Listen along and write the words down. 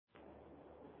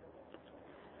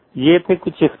یہ تھے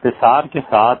کچھ اختصار کے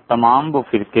ساتھ تمام وہ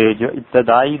فرقے جو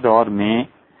ابتدائی دور میں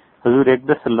حضور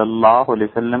اقدس صلی اللہ علیہ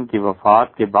وسلم کی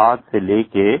وفات کے بعد سے لے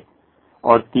کے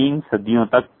اور 3 صدیوں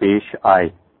تک پیش آئے،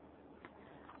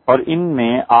 اور ان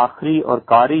میں آخری اور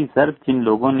قاری ضرب جن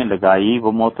لوگوں نے لگائی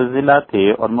وہ معتزلہ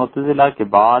تھے، اور معتزلہ کے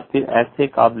بعد پھر ایسے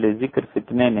قابل ذکر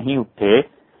فتنے نہیں اٹھے،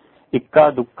 اکا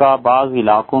دکا بعض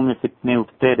علاقوں میں فتنے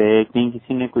اٹھتے رہے، کہیں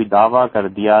کسی نے کوئی دعویٰ کر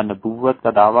دیا، نبوت کا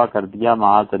دعویٰ کر دیا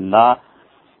معاذ اللہ،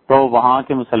 تو وہاں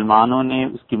کے مسلمانوں نے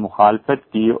اس کی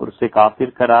مخالفت کی اور اسے کافر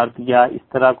قرار دیا۔ اس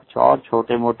طرح کچھ اور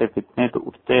چھوٹے موٹے فتنے تو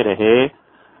اٹھتے رہے،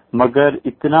 مگر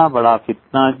اتنا بڑا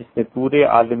فتنہ جس نے پورے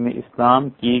عالم اسلام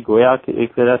کی گویا کہ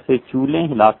ایک طرح سے چولیں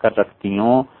ہلا کر رکھتی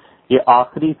ہوں، یہ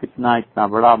آخری فتنہ اتنا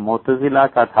بڑا معتزلہ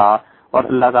کا تھا، اور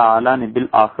اللہ تعالی نے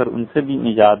بالآخر ان سے بھی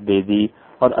نجات دے دی،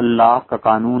 اور اللہ کا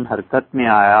قانون حرکت میں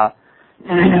آیا،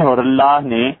 اور اللہ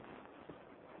نے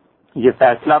یہ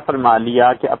فیصلہ فرما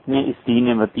لیا کہ اپنے اس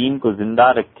دین متین کو زندہ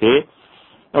رکھے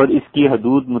اور اس کی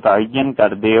حدود متعین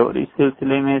کر دے۔ اور اس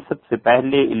سلسلے میں سب سے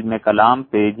پہلے علم کلام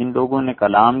پہ جن لوگوں نے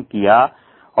کلام کیا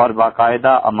اور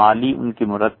باقاعدہ امالی ان کی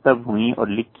مرتب ہوئیں اور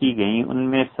لکھی گئیں، ان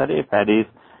میں سر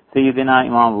فہرست سیدنا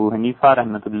امام ابو حنیفہ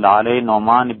رحمۃ اللہ علیہ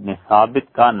نعمان ابن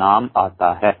ثابت کا نام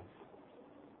آتا ہے۔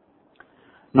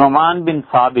 نعمان بن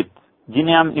ثابت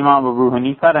جنہیں ہم امام ابو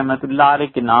حنیفہ رحمۃ اللہ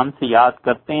علیہ کے نام سے یاد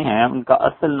کرتے ہیں، ان کا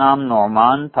اصل نام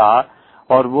نعمان تھا،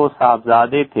 اور وہ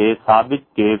صاحبزادے تھے ثابت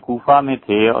کے، کوفہ میں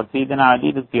تھے، اور سیدنا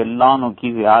علی رضی اللہ عنہ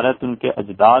کی زیارت ان کے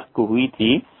اجداد کو ہوئی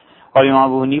تھی، اور امام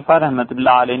ابو حنیفہ رحمۃ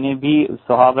اللہ علیہ نے بھی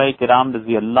صحابہ کرام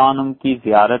رضی اللہ عنہ کی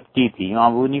زیارت کی تھی۔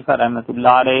 امام ابو حنیفہ رحمۃ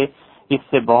اللہ علیہ اس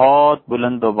سے بہت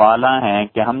بلند و بالا ہیں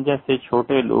کہ ہم جیسے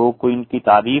چھوٹے لوگ کو ان کی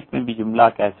تعریف میں بھی جملہ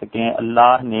کہہ سکیں۔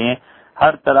 اللہ نے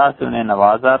ہر طرح سے انہیں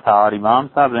نوازا تھا، اور امام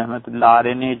صاحب رحمۃ اللہ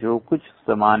علیہ نے جو کچھ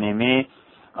زمانے میں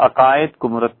عقائد کو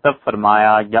مرتب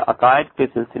فرمایا یا عقائد کے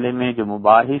سلسلے میں جو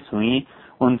مباحث ہوئیں،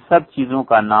 ان سب چیزوں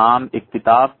کا نام ایک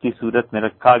کتاب کی صورت میں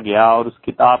رکھا گیا، اور اس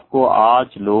کتاب کو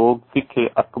آج لوگ فقہ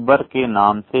اکبر کے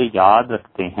نام سے یاد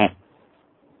رکھتے ہیں۔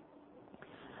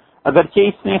 اگرچہ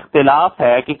اس میں اختلاف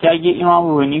ہے کہ کیا یہ امام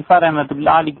ابو حنیفہ رحمۃ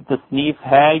اللہ علیہ کی تصنیف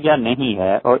ہے یا نہیں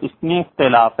ہے، اور اس میں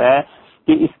اختلاف ہے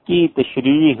کہ اس کی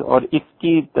تشریح اور اس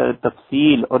کی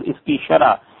تفصیل اور اس کی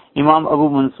شرح امام ابو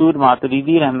منصور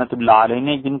ماتریدی رحمۃ اللہ علیہ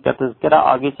نے، جن کا تذکرہ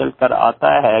آگے چل کر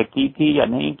آتا ہے، کی تھی یا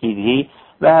نہیں کی تھی۔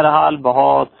 بہرحال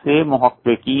بہت سے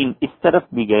محققین اس طرف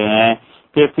بھی گئے ہیں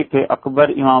کہ فقہ اکبر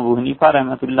امام ابو حنیفہ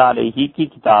رحمۃ اللہ علیہ کی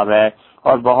کتاب ہے،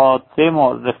 اور بہت سے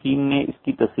مورخین نے اس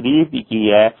کی تصریح بھی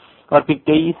کی ہے، اور پھر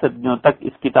کئی صدیوں تک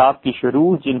اس کتاب کی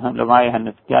شروح جن علماء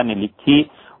حنفیہ نے لکھی،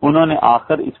 انہوں نے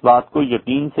آخر اس بات کو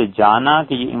یقین سے جانا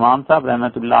کہ یہ امام صاحب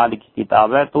رحمۃ اللہ علیہ کی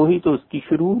کتاب ہے، تو ہی تو اس کی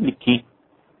شروع لکھی۔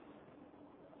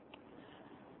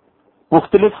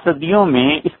 مختلف صدیوں میں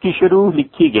اس کی شروع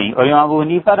لکھی گئی، اور امام ابو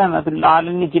حنیفہ رحمۃ اللہ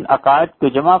علیہ نے جن عقائد کو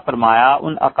جمع فرمایا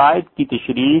ان عقائد کی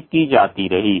تشریح کی جاتی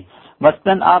رہی۔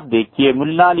 مثلاً آپ دیکھیے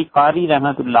ملا علی قاری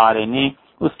رحمۃ اللہ علیہ نے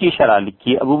اس کی شرح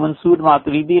لکھی، ابو منصور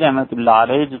ماتریدی رحمۃ اللہ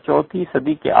علیہ جو 4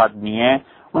 صدی کے آدمی ہیں،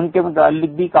 ان کے متعلق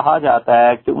بھی کہا جاتا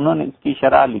ہے کہ انہوں نے اس کی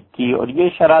شرح لکھی، اور یہ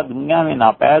شرح دنیا میں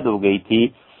ناپید ہو گئی تھی۔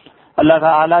 اللہ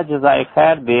تعالی جزائے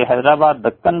خیر دے حیدرآباد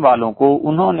دکن والوں کو،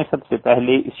 انہوں نے سب سے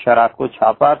پہلے اس شرح کو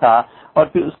چھاپا تھا، اور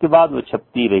پھر اس کے بعد وہ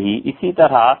چھپتی رہی۔ اسی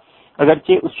طرح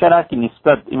اگرچہ اس شرح کی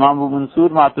نسبت امام ابو منصور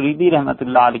ماتریدی رحمۃ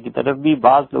اللہ علیہ کی طرف بھی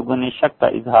بعض لوگوں نے شک کا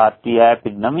اظہار کیا ہے،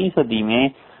 پھر 9ویں صدی میں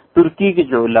ترکی کے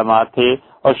جو علماء تھے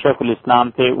اور شیخ الاسلام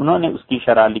تھے، انہوں نے اس کی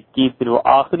شرح لکھی، پھر وہ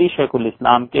آخری شیخ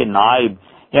الاسلام کے نائب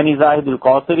یعنی زاہد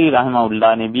القوثری رحمہ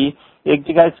اللہ نے بھی ایک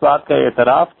جگہ اس بات کا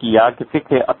اعتراف کیا کہ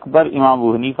فقہ اکبر امام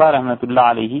ابو حنیفہ رحمۃ اللہ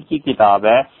علیہ کی کتاب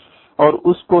ہے، اور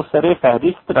اس کو سر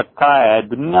فہرست رکھا ہے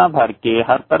دنیا بھر کے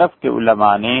ہر طرف کے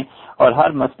علماء نے اور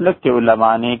ہر مسلک کے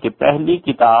علماء نے کہ پہلی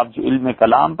کتاب جو علم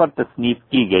کلام پر تصنیف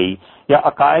کی گئی یا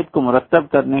عقائد کو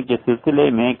مرتب کرنے کے سلسلے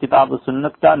میں کتاب و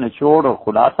سنت کا نچوڑ اور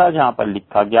خلاصہ جہاں پر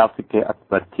لکھا گیا فقہ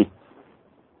اکبر تھی۔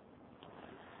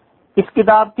 اس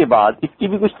کتاب کے بعد اس کی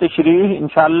بھی کچھ تشریح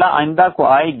انشاءاللہ آئندہ کو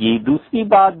آئے گی۔ دوسری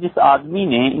بات، جس آدمی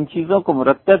نے ان چیزوں کو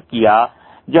مرتب کیا،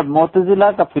 جب معتزلہ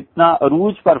کا فتنہ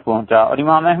عروج پر پہنچا اور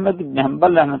امام احمد بن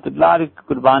حنبل رحمۃ اللہ علیہ کی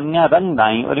قربانیاں رنگ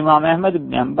لائیں، اور امام احمد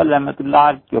بن حنبل رحمۃ اللہ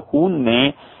علیہ کے خون نے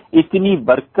اتنی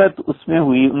برکت اس میں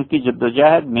ہوئی، ان کی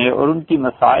جدوجہد میں اور ان کی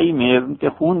مساعی میں، ان کے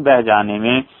خون بہ جانے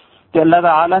میں، کہ اللہ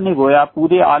تعالیٰ نے گویا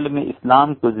پورے عالم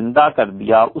اسلام کو زندہ کر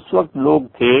دیا۔ اس وقت لوگ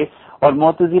تھے، اور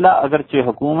معتزلہ اگرچہ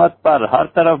حکومت پر ہر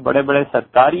طرف بڑے بڑے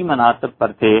سرکاری مناصب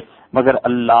پر تھے، مگر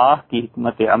اللہ کی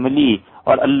حکمت عملی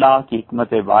اور اللہ کی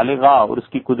حکمت بالغہ اور اس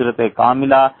کی قدرت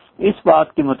کاملہ اس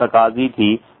بات کی متقاضی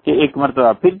تھی کہ ایک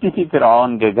مرتبہ پھر کسی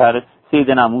فرعون کے گھر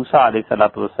سیدنا موسیٰ علیہ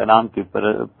السلام کی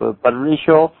پرورش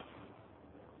ہو،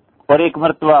 اور ایک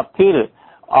مرتبہ پھر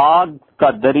آگ کا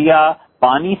دریا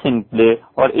پانی سے نکلے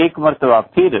اور ایک مرتبہ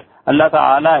پھر اللہ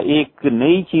تعالیٰ ایک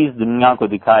نئی چیز دنیا کو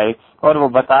دکھائے اور وہ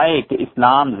بتائے کہ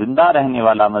اسلام زندہ رہنے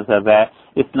والا مذہب ہے،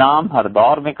 اسلام ہر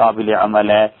دور میں قابل عمل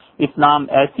ہے، اسلام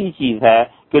ایسی چیز ہے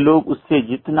کہ لوگ اس سے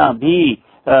جتنا بھی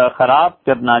خراب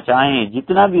کرنا چاہیں،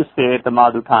 جتنا بھی اس سے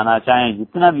اعتماد اٹھانا چاہیں،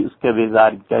 جتنا بھی اس کے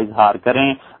بیزاری کا اظہار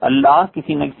کریں، اللہ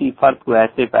کسی نہ کسی فرد کو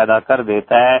ایسے پیدا کر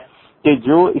دیتا ہے کہ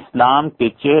جو اسلام کے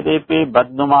چہرے پہ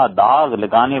بدنما داغ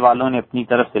لگانے والوں نے اپنی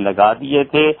طرف سے لگا دیے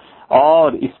تھے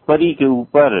اور اس پری کے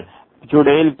اوپر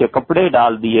چڑیل کے کپڑے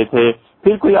ڈال دیے تھے،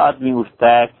 پھر کوئی آدمی اٹھتا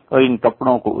ہے اور ان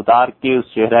کپڑوں کو اتار کے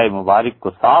اس چہرہ مبارک کو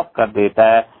صاف کر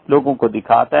دیتا ہے، لوگوں کو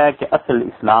دکھاتا ہے کہ اصل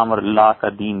اسلام اور اللہ کا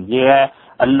دین یہ ہے۔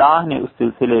 اللہ نے اس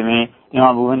سلسلے میں امام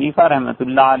ابو حنیفہ رحمۃ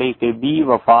اللہ علیہ کے بھی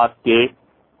وفات کے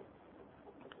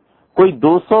کوئی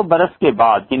 200 برس کے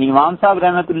بعد، یعنی امام صاحب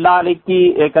رحمۃ اللہ علیہ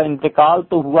کی کا انتقال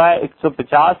تو ہوا ہے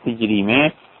 150 ہجری میں،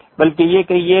 بلکہ یہ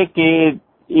کہیے کہ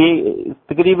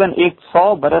تقریباً 100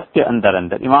 برس کے اندر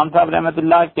امام صاحب رحمۃ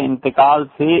اللہ کے انتقال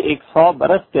سے 100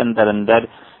 برس کے اندر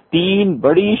 3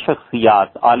 بڑی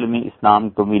شخصیات عالم اسلام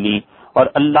کو ملی، اور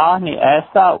اللہ نے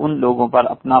ایسا ان لوگوں پر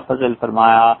اپنا فضل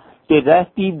فرمایا کہ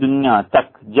رہتی دنیا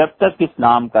تک، جب تک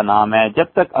اسلام کا نام ہے،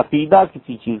 جب تک عقیدہ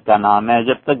کسی چیز کا نام ہے،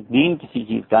 جب تک دین کسی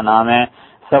چیز کا نام ہے،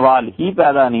 سوال ہی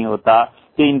پیدا نہیں ہوتا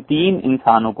کہ ان 3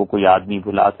 انسانوں کو کوئی آدمی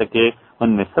بھلا سکے۔ ان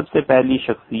میں سب سے پہلی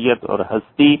شخصیت اور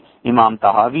ہستی امام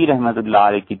طحاوی رحمۃ اللہ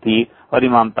علیہ کی تھی، اور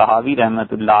امام طحاوی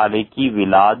رحمۃ اللہ علیہ کی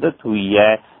ولادت ہوئی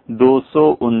ہے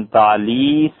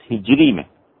 239 ہجری میں،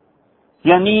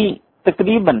 یعنی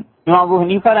تقریباً امام ابو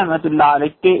حنیفہ رحمۃ اللہ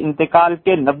علیہ کے انتقال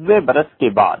کے 90 برس کے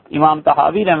بعد امام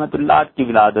طحاوی رحمۃ اللہ علیہ کی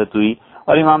ولادت ہوئی،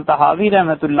 اور امام طحاوی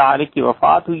رحمۃ اللہ علیہ کی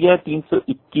وفات ہوئی ہے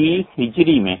 321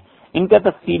 ہجری میں۔ ان کا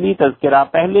تفصیلی تذکرہ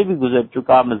پہلے بھی گزر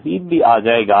چکا، مزید بھی آ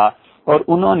جائے گا، اور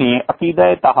انہوں نے عقیدہ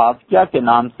طحاویہ کے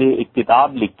نام سے ایک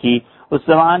کتاب لکھی۔ اس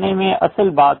زمانے میں اصل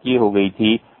بات یہ ہو گئی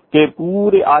تھی کہ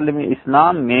پورے عالم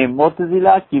اسلام میں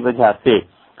معتزلہ کی وجہ سے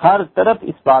ہر طرف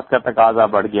اس بات کا تقاضا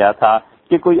بڑھ گیا تھا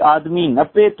کہ کوئی آدمی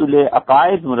نپے تلے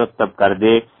عقائد مرتب کر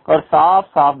دے اور صاف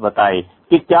صاف بتائے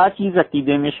کہ کیا چیز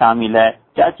عقیدے میں شامل ہے،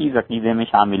 کیا چیز عقیدے میں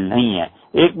شامل نہیں ہے،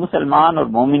 ایک مسلمان اور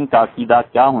مومن کا عقیدہ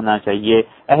کیا ہونا چاہیے،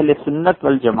 اہل سنت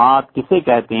والجماعت کسے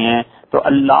کہتے ہیں۔ تو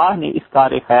اللہ نے اس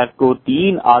کار خیر کو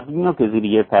 3 آدمیوں کے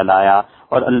ذریعے پھیلایا،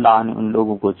 اور اللہ نے ان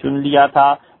لوگوں کو چن لیا تھا،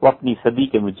 وہ اپنی صدی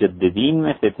کے مجددین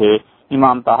میں سے تھے۔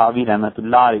 امام طحاوی رحمۃ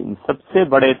اللہ علیہ ان سب سے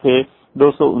بڑے تھے۔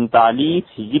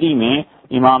 239 ہجری میں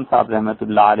امام صاحب رحمۃ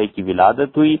اللہ علیہ کی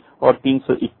ولادت ہوئی، اور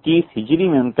 321 ہجری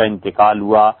میں ان کا انتقال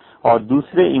ہوا، اور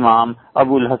دوسرے امام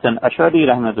ابو الحسن اشعری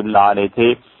رحمۃ اللہ علیہ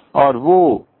تھے، اور وہ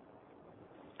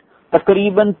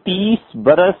تقریباً 30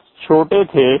 برس چھوٹے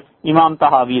تھے امام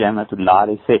طحاوی رحمۃ اللہ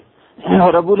علیہ سے،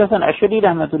 اور ابو الحسن اشعری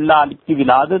رحمۃ اللہ علیہ کی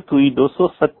ولادت ہوئی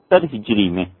 270 ہجری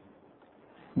میں۔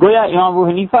 گویا امام ابو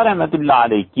حنیفہ رحمۃ اللہ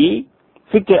علیہ کی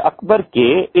فقہ اکبر کے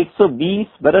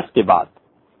 120 برس کے بعد،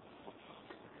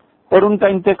 اور ان کا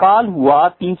انتقال ہوا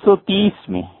 330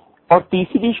 میں۔ اور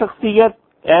تیسری شخصیت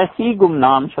ایسی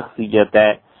گمنام شخصیت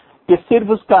ہے کہ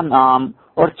صرف اس کا نام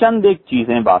اور چند ایک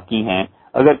چیزیں باقی ہیں۔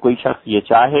 اگر کوئی شخص یہ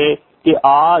چاہے کہ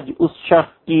آج اس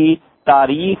شخص کی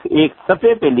تاریخ ایک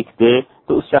صفحے پہ لکھ دے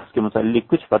تو اس شخص کے متعلق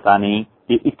کچھ پتہ نہیں۔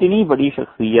 یہ اتنی بڑی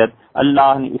شخصیت،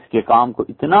 اللہ نے اس کے کام کو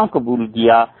اتنا قبول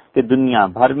کیا کہ دنیا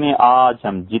بھر میں آج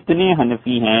ہم جتنے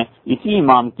حنفی ہیں اسی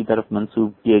امام کی طرف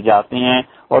منسوب کیے جاتے ہیں،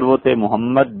 اور وہ تھے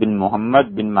محمد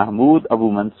بن محمود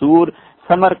ابو منصور،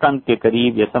 سمرقند کے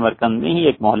قریب، یا سمرقند میں ہی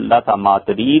ایک محلہ تھا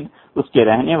ماترید، اس کے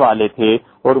رہنے والے تھے،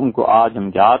 اور ان کو آج ہم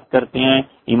یاد کرتے ہیں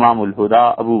امام الہدا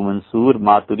ابو منصور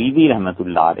ماتریدی رحمۃ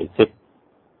اللہ علیہ سے۔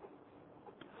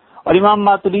 اور امام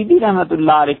ماتریدی رحمۃ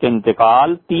اللہ علیہ کا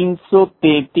انتقال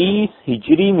 333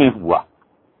 ہجری میں ہوا،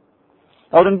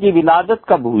 اور ان کی ولادت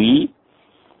کب ہوئی؟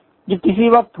 یہ کسی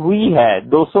وقت ہوئی ہے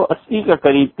 280 کا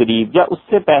قریب یا اس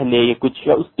سے پہلے، یا کچھ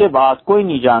یا اس کے بعد، کوئی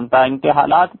نہیں جانتا۔ ان کے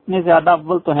حالات اتنے زیادہ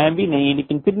اول تو ہیں بھی نہیں،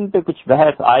 لیکن پھر ان پہ کچھ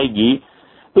بحث آئے گی۔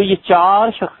 تو یہ 4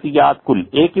 شخصیات کل،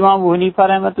 ایک امام ابو حنیفہ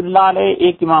رحمۃ اللہ علیہ،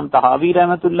 ایک امام طحاوی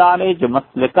رحمۃ اللہ علیہ جو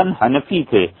مسلکن حنفی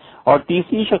تھے، اور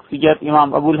تیسری شخصیت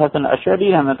امام ابو الحسن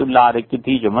اشعری رحمۃ اللہ علیہ کی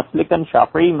تھی جو مسلکن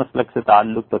شافعی مسلک سے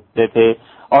تعلق رکھتے تھے،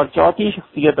 اور چوتھی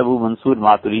شخصیت ابو منصور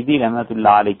ماتریدی رحمۃ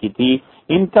اللہ علیہ کی تھی۔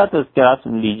 ان کا تذکرہ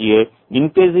سن لیجئے، ان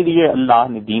کے ذریعے اللہ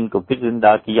نے دین کو پھر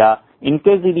زندہ کیا، ان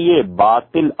کے ذریعے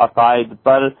باطل عقائد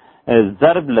پر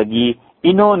ضرب لگی،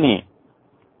 انہوں نے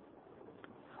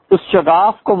اس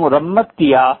شگاف کو مرمت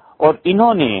کیا، اور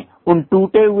انہوں نے ان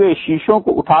ٹوٹے ہوئے شیشوں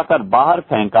کو اٹھا کر باہر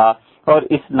پھینکا، اور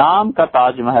اسلام کا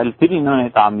تاج محل پھر انہوں نے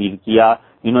تعمیر کیا۔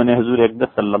 انہوں نے حضور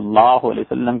اقدس صلی اللہ علیہ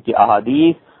وسلم کی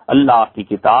احادیث، اللہ کی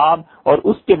کتاب، اور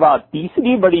اس کے بعد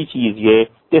تیسری بڑی چیز یہ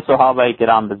کہ صحابہ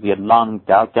کرام رضی اللہ عنہ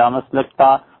کیا کیا مسلک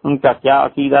تھا، ان کا کیا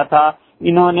عقیدہ تھا،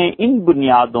 انہوں نے ان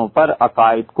بنیادوں پر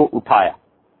عقائد کو اٹھایا۔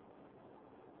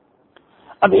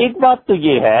 اب ایک بات تو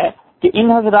یہ ہے کہ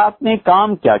ان حضرات نے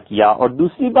کام کیا کیا، اور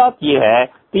دوسری بات یہ ہے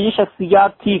کہ یہ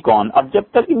شخصیات تھی کون۔ اب جب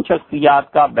تک ان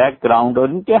شخصیات کا بیک گراؤنڈ اور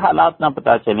ان کے حالات نہ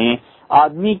پتہ چلیں،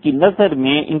 آدمی کی نظر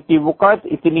میں ان کی وقعت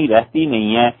اتنی رہتی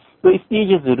نہیں ہے، تو اس لیے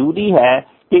یہ ضروری ہے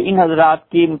کہ ان حضرات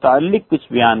کے متعلق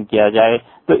کچھ بیان کیا جائے۔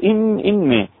 تو ان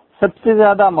میں سب سے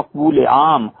زیادہ مقبول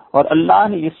عام اور اللہ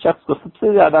نے جس شخص کو سب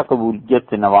سے زیادہ قبولیت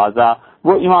سے نوازا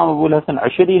وہ امام ابو الحسن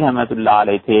عشری رحمۃ اللہ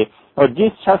علیہ تھے، اور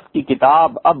جس شخص کی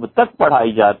کتاب اب تک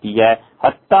پڑھائی جاتی ہے،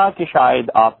 حتیٰ کہ شاید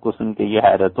آپ کو سن کے یہ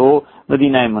حیرت ہو،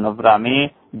 مدینہ منورہ میں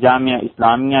جامعہ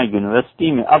اسلامیہ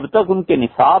یونیورسٹی میں اب تک ان کے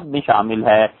نصاب میں شامل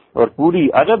ہے، اور پوری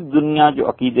عرب دنیا جو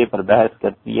عقیدے پر بحث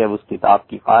کرتی ہے اس کتاب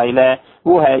کی قائل ہے،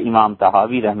 وہ ہے امام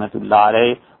طحاوی رحمۃ اللہ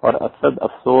علیہ۔ اور اکثر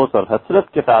افسوس اور حسرت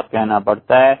کے ساتھ کہنا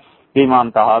پڑتا ہے کہ امام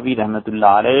طحاوی رحمۃ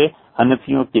اللہ علیہ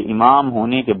حنفیوں کے امام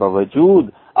ہونے کے باوجود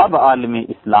اب عالم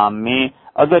اسلام میں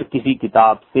اگر کسی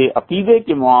کتاب سے عقیدے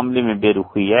کے معاملے میں بے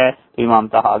رخی ہے تو امام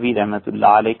طحاوی رحمۃ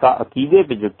اللہ علیہ کا عقیدے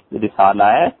پہ جو رسالہ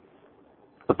ہے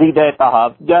عقیدہ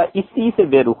طحاویہ اسی سے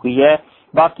بے رخی ہے۔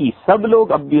 باقی سب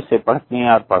لوگ اب بھی اسے پڑھتے ہیں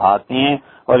اور پڑھاتے ہیں،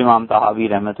 اور امام طحاوی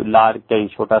رحمۃ اللہ علیہ کا یہ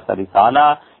چھوٹا سا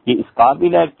رسالہ یہ اس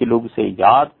قابل ہے کہ لوگ اسے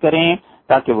یاد کریں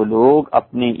تاکہ وہ لوگ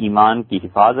اپنے ایمان کی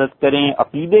حفاظت کریں،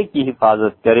 عقیدے کی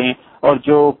حفاظت کریں، اور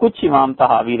جو کچھ امام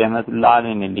طحاوی رحمۃ اللہ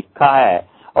علیہ نے لکھا ہے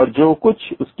اور جو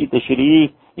کچھ اس کی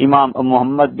تشریح امام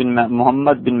محمد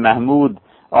بن محمود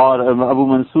اور ابو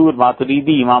منصور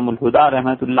ماتریدی امام الہدا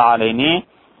رحمۃ اللہ علیہ نے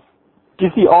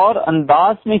کسی اور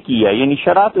انداز میں کی ہے، یعنی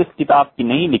شرح تو اس کتاب کی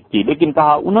نہیں لکھی، لیکن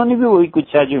کہا انہوں نے بھی وہی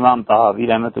کچھ ہے جو امام طحاوی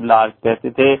رحمۃ اللہ علیہ کہتے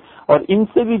تھے، اور ان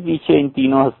سے بھی پیچھے ان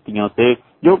تینوں ہستیوں سے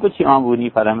جو کچھ امام ابو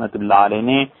حنیفہ رحمۃ اللہ علیہ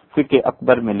نے فقہ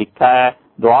اکبر میں لکھا ہے،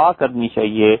 دعا کرنی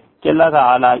چاہیے کہ اللہ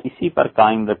تعالیٰ اسی پر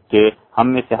قائم رکھے۔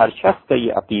 ہم میں سے ہر شخص کا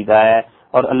یہ عقیدہ ہے،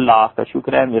 اور اللہ کا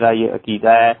شکر ہے میرا یہ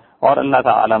عقیدہ ہے، اور اللہ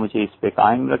تعالیٰ مجھے اس پہ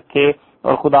قائم رکھے،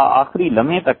 اور خدا آخری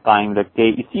لمحے تک قائم رکھے،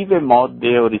 اسی پہ موت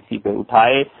دے اور اسی پہ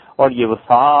اٹھائے۔ اور یہ وہ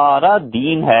سارا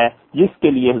دین ہے جس کے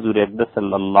لیے حضور اقدس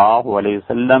صلی اللہ علیہ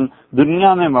وسلم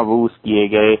دنیا میں مبعوث کیے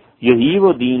گئے، یہی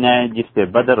وہ دین ہے جس پہ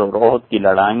بدر اور احد کی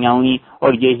لڑائیاں ہوئیں،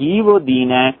 اور یہی وہ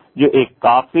دین ہے جو ایک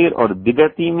کافر اور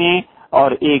بدعتی میں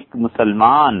اور ایک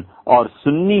مسلمان اور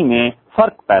سنی میں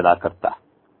فرق پیدا کرتا ہے۔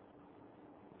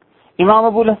 امام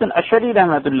ابو الحسن عشری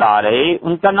رحمۃ اللہ علیہ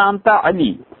ان کا نام تھا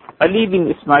علی بن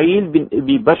اسماعیل بن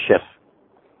ابی بشر،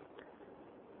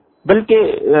 بلکہ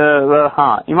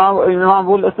امام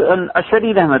ابو الحسن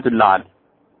عشری رحمۃ اللہ علیہ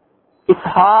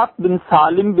اسحاق بن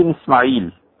سالم بن اسماعیل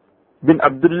بن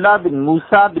عبداللہ بن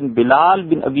موسیٰ بن بلال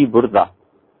بن ابی بردہ۔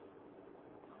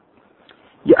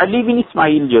 یہ علی بن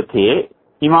اسماعیل جو تھے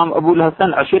امام ابو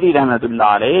الحسن عشری رحمۃ اللہ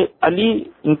علیہ، علی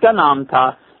ان کا نام تھا،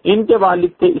 ان کے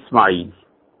والد تھے اسماعیل،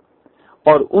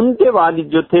 اور ان کے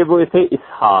والد جو تھے وہ تھے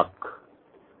اسحاق،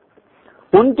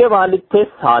 ان کے والد تھے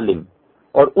سالم،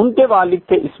 اور ان کے والد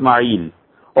تھے اسماعیل،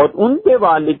 اور ان کے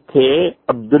والد تھے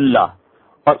عبداللہ،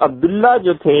 اور عبداللہ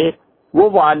جو تھے وہ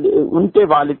ان کے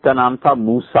والد کا نام تھا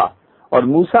موسیٰ، اور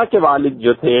موسیٰ کے والد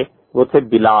جو تھے وہ تھے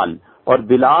بلال، اور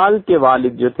بلال کے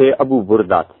والد جو تھے ابو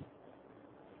بردہ تھے۔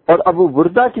 اور ابو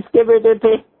بردہ کس کے بیٹے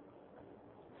تھے؟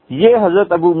 یہ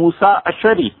حضرت ابو موسیٰ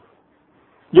اشعری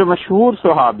جو مشہور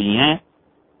صحابی ہیں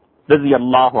رضی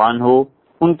اللہ عنہ،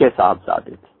 ان کے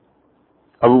صاحبزادے تھے۔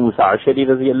 ابو موسیٰ اشعری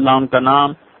رضی اللہ عنہ کا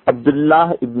نام عبداللہ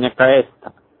ابن قیس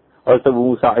تھا، اور ابو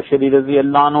موسیٰ اشعری رضی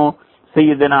اللہ عنہ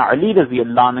سیدنا علی رضی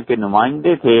اللہ عنہ کے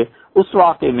نمائندے تھے اس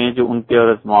واقعے میں جو ان کے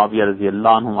اور معاویہ رضی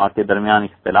اللہ عنہ کے درمیان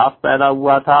اختلاف پیدا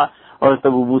ہوا تھا، اور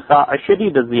ابو موسیٰ اشعری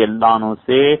رضی اللہ عنہ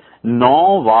سے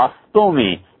 9 واسطوں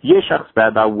میں یہ شخص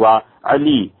پیدا ہوا،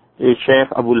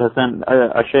 شیخ ابو الحسن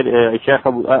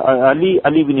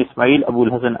علی بن اسماعیل ابو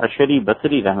الحسن عشری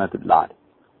بصری رحمۃ اللہ علیہ،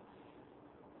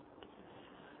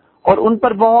 اور ان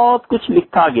پر بہت کچھ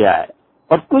لکھا گیا ہے،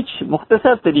 اور کچھ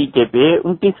مختصر طریقے پہ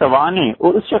ان کی سوانح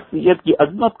اور اس شخصیت کی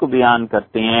عظمت کو بیان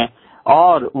کرتے ہیں۔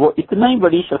 اور وہ اتنی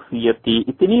بڑی شخصیت تھی،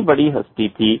 اتنی بڑی ہستی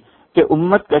تھی کہ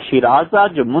امت کا شیرازہ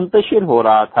جو منتشر ہو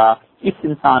رہا تھا اس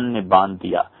انسان نے باندھ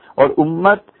دیا، اور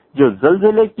امت جو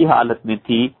زلزلے کی حالت میں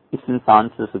تھی اس انسان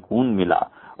سے سکون ملا،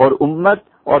 اور امت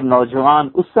اور نوجوان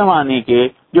اس زمانے کے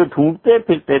جو ڈھونڈتے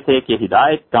پھرتے تھے کہ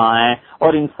ہدایت کہاں ہے،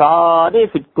 اور ان سارے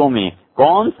فرقوں میں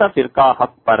کون سا فرقہ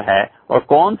حق پر ہے اور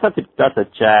کون سا فرقہ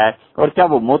سچا ہے، اور کیا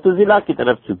وہ معتزلہ کی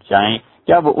طرف جھک جائیں،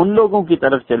 کیا وہ ان لوگوں کی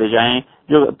طرف چلے جائیں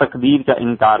جو تقدیر کا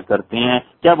انکار کرتے ہیں،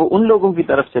 کیا وہ ان لوگوں کی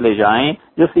طرف چلے جائیں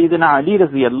جو سیدنا علی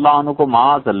رضی اللہ عنہ کو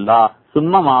معاذ اللہ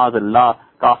ثم معاذ اللہ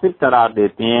کافر قرار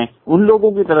دیتے ہیں ان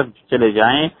لوگوں کی طرف چلے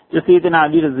جائیں جو سیدنا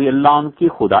علی رضی اللہ عنہ کی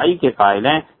خدائی کے قائل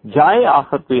ہیں. جائے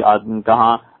آخر کوئی آدمی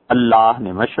کہاں، اللہ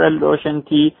نے مشعل روشن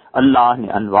کی، اللہ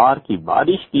نے انوار کی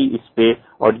بارش کی اس پہ.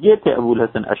 اور یہ تھے ابو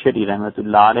الحسن اشعری رحمۃ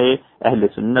اللہ علیہ، اہل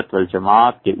سنت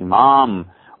والجماعت کے امام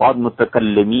اور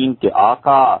متکلمین کے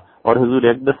آقا اور حضور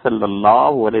اقدس صلی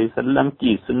اللہ علیہ وسلم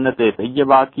کی سنت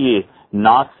طیبہ کی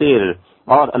ناصر،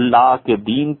 اور اللہ کے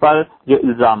دین پر جو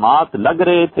الزامات لگ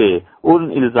رہے تھے ان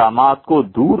الزامات کو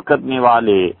دور کرنے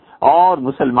والے اور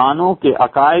مسلمانوں کے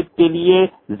عقائد کے لیے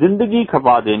زندگی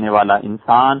کھپا دینے والا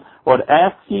انسان. اور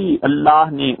ایسی اللہ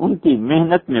نے ان کی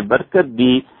محنت میں برکت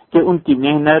دی کہ ان کی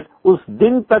محنت اس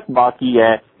دن تک باقی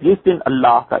ہے جس دن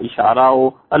اللہ کا اشارہ ہو،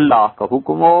 اللہ کا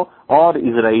حکم ہو اور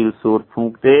اسرائیل سور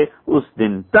پھونک دے. اس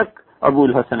دن تک ابو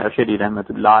الحسن اشعری رحمۃ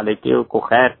اللہ علیہ کو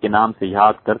خیر کے نام سے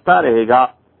یاد کرتا رہے گا.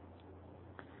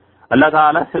 اللہ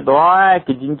تعالیٰ سے دعا ہے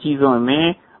کہ جن چیزوں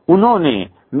میں انہوں نے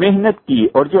محنت کی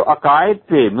اور جو عقائد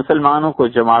پہ مسلمانوں کو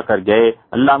جمع کر گئے،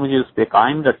 اللہ مجھے اس پہ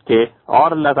قائم رکھے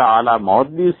اور اللہ تعالیٰ موت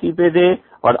بھی اسی پہ دے،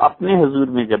 اور اپنے حضور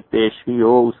میں جب پیش ہوئی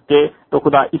ہو اس کے تو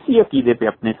خدا اسی عقیدے پہ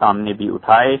اپنے سامنے بھی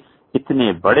اٹھائے.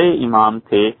 اتنے بڑے امام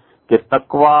تھے کہ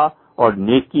تقوی اور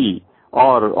نیکی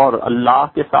اور اللہ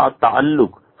کے ساتھ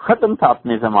تعلق ختم تھا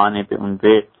اپنے زمانے پہ ان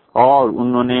پہ، اور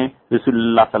انہوں نے رسول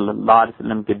اللہ صلی اللہ علیہ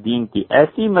وسلم کے دین کی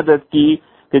ایسی مدد کی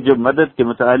کہ جو مدد کے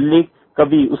متعلق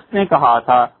کبھی اس نے کہا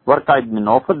تھا ورقہ ابن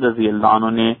نوفل رضی اللہ عنہ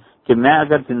نے کہ میں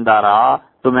اگر زندہ رہا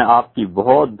تو میں آپ کی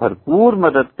بہت بھرپور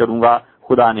مدد کروں گا.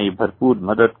 خدا نے بھرپور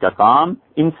مدد کا کام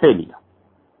ان سے لیا.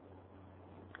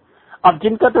 اب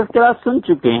جن کا تذکرہ سن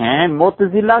چکے ہیں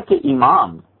معتزلہ کے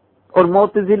امام، اور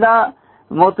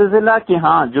معتزلہ کے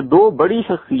ہاں جو دو بڑی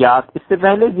شخصیات اس سے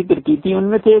پہلے ذکر کی تھی ان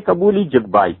میں تھے ایک ابو علی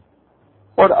جبائی،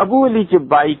 اور ابو علی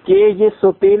جبائی کے یہ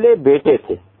سوتیلے بیٹے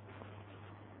تھے.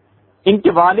 ان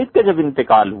کے والد کا جب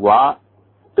انتقال ہوا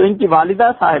تو ان کی والدہ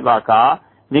صاحبہ کا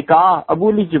نکاح ابو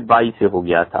علی جبائی سے ہو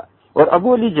گیا تھا، اور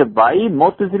ابو علی جبائی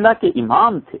معتزلہ کے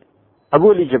امام تھے.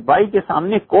 ابو علی جبائی کے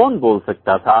سامنے کون بول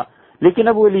سکتا تھا؟ لیکن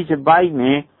ابو علی جبائی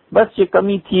میں بس یہ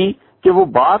کمی تھی کہ وہ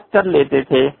بات کر لیتے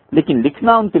تھے لیکن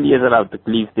لکھنا ان کے لیے ذرا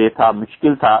تکلیف دہ تھا،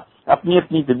 مشکل تھا. اپنی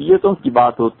اپنی طبیعتوں کی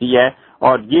بات ہوتی ہے،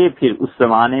 اور یہ پھر اس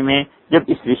زمانے میں جب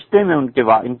اس رشتے میں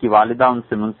ان کی والدہ ان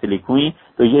سے منسلک ہوئی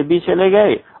تو یہ بھی چلے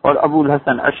گئے، اور ابو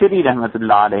الحسن اشعری رحمۃ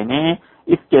اللہ علیہ نے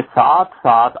اس کے ساتھ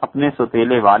ساتھ اپنے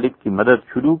سوتیلے والد کی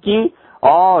مدد شروع کی.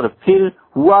 اور پھر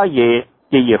ہوا یہ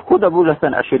کہ یہ خود ابو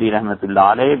الحسن اشعری رحمۃ اللہ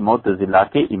علیہ معتزلہ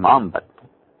کے امام بن گئے.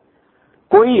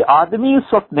 کوئی آدمی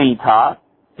اس وقت نہیں تھا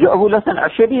جو ابو الحسن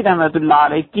اشعری رحمۃ اللہ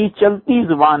علیہ کی چلتی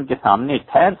زبان کے سامنے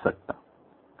ٹھہر سکتا.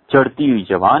 چڑھتی ہوئی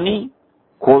جوانی،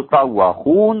 کھولتا ہوا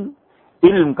خون،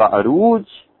 علم کا عروج،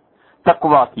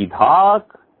 تقوی کی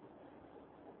دھاک،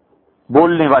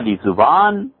 بولنے والی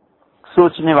زبان،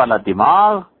 سوچنے والا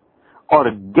دماغ اور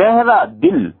گہرا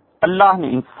دل، اللہ نے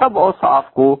ان سب اوصاف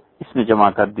کو اس میں جمع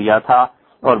کر دیا تھا.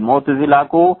 اور معتزلہ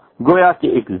کو گویا کہ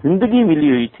ایک زندگی ملی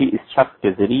ہوئی تھی اس شخص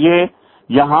کے ذریعے،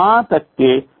 یہاں تک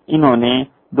کہ انہوں نے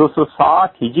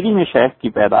 260 ہجری میں شیخ کی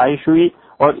پیدائش ہوئی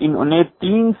اور انہوں نے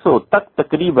 300 تک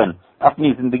تقریباً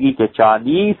اپنی زندگی کے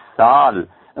 40 سال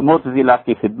معتزلہ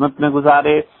کی خدمت میں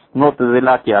گزارے.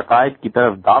 معتزلہ کے عقائد کی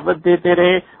طرف دعوت دیتے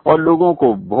رہے اور لوگوں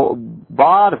کو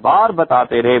بار بار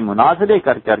بتاتے رہے مناظرے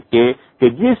کر کر کے کہ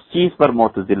جس چیز پر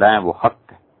معتزلہ ہیں وہ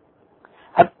حق ہے.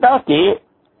 حتیٰ کہ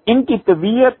ان کی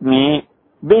طبیعت میں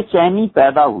بے چینی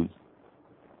پیدا ہوئی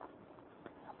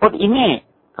اور انہیں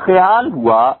خیال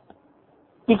ہوا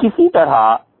کہ کسی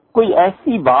طرح کوئی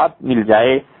ایسی بات مل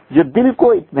جائے جو دل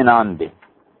کو اطمینان دے،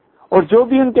 اور جو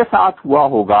بھی ان کے ساتھ ہوا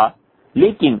ہوگا.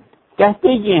 لیکن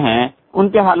کہتے یہ ہیں، ان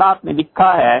کے حالات میں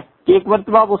لکھا ہے کہ ایک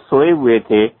مرتبہ وہ سوئے ہوئے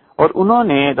تھے اور انہوں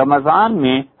نے رمضان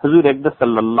میں حضور اقدس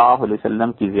صلی اللہ علیہ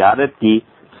وسلم کی زیارت کی.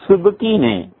 سبکی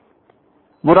نے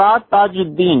مراد تاج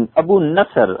الدین ابو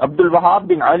نصر عبد الوہاب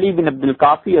بن علی بن عبد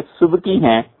الکافی السبکی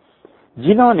ہیں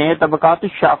جنہوں نے طبقات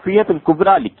الشافعیت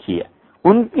الکبریٰ لکھی ہے.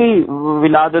 ان کی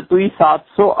ولادت ہوئی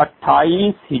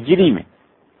 728 ہجری میں،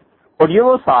 اور یہ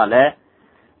وہ سال ہے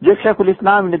جب شیخ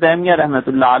الاسلام ابن تیمیہ رحمۃ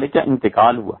اللہ علیہ کا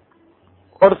انتقال ہوا،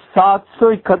 اور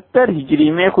 771 ہجری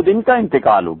میں خود ان کا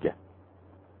انتقال ہو گیا.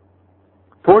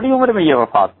 تھوڑی عمر میں یہ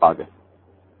وفات پا گئے.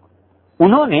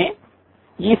 انہوں نے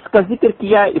اس کا ذکر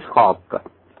کیا اس خواب کا،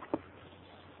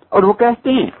 اور وہ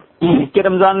کہتے ہیں کہ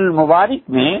رمضان المبارک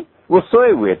میں وہ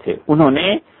سوئے ہوئے تھے. انہوں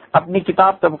نے اپنی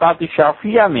کتاب طبقات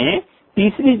الشافعیہ میں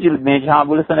 3 جلد میں جہاں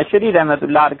ابو الحسن اشعری رحمۃ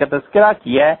اللہ علیہ کا تذکرہ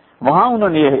کیا ہے وہاں انہوں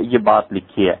نے یہ بات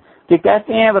لکھی ہے کہ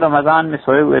کہتے ہیں وہ رمضان میں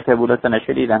سوئے ہوئے تھے ابو الحسن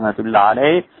اشعری رحمۃ اللہ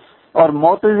علیہ، اور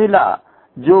معتزلہ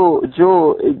جو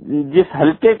جس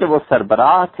حلقے کے وہ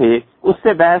سربراہ تھے اس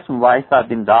سے بحث مباحثہ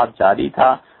دن رات جاری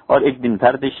تھا، اور ایک دن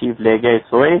گھر تشریف لے گئے،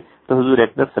 سوئے تو حضور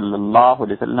اکرم صلی اللہ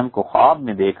علیہ وسلم کو خواب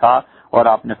میں دیکھا اور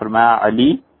آپ نے فرمایا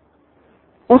علی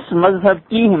اس مذہب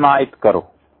کی حمایت کرو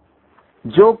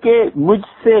جو کہ مجھ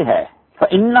سے ہے،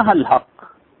 فإنها الحق،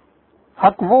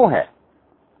 حق وہ ہے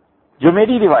جو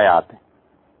میری روایات ہے۔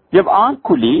 جب آنکھ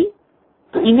کھلی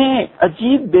تو انہیں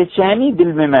عجیب بے چینی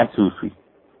دل میں محسوس ہوئی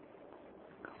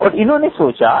اور انہوں نے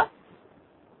سوچا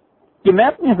کہ میں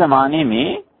اپنے زمانے میں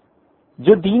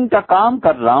جو دین کا کام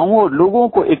کر رہا ہوں اور لوگوں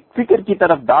کو ایک فکر کی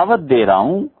طرف دعوت دے رہا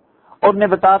ہوں اور میں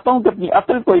بتاتا ہوں کہ اپنی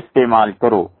عقل کو استعمال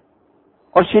کرو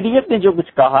اور شریعت نے جو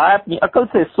کچھ کہا ہے اپنی عقل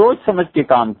سے سوچ سمجھ کے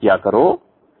کام کیا کرو،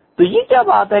 تو یہ کیا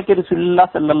بات ہے کہ رسول اللہ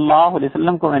صلی اللہ علیہ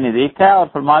وسلم کو میں نے دیکھا ہے اور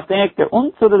فرماتے ہیں کہ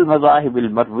انصر المذاہب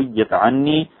المرویۃ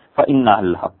عنی فإنها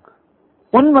الحق،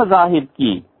 ان مذاہب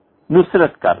کی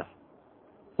نصرت کر،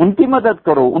 ان کی مدد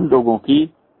کرو، ان لوگوں کی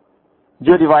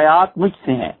جو روایات مجھ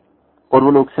سے ہیں اور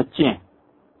وہ لوگ سچے ہیں۔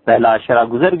 پہلا اشارہ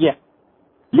گزر گیا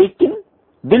لیکن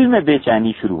دل میں بے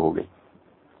چینی شروع ہو گئی،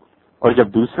 اور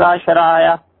جب دوسرا اشارہ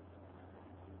آیا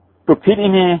تو پھر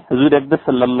انہیں حضور اقدس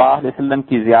صلی اللہ علیہ وسلم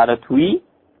کی زیارت ہوئی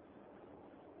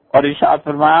اور ارشاد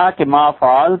فرمایا کہ ما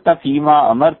فعلت فیما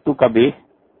امرتک بہ،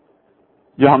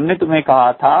 جو ہم نے تمہیں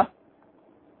کہا تھا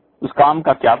اس کام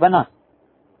کا کیا بنا؟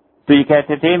 تو یہ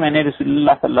کہتے تھے میں نے رسول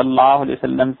اللہ صلی اللہ علیہ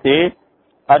وسلم سے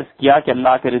عرض کیا کہ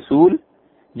اللہ کے رسول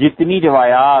جتنی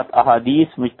روایات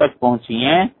احادیث مجھ تک پہنچی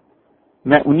ہیں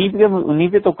میں انہی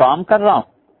پہ تو کام کر رہا ہوں،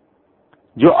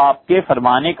 جو آپ کے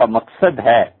فرمانے کا مقصد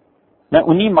ہے میں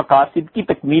انہی مقاصد کی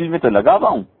تکمیل میں تو لگا ہوا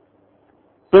ہوں۔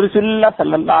 تو رسول اللہ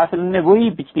صلی اللہ علیہ وسلم نے وہی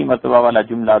پچھلی مرتبہ والا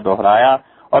جملہ دہرایا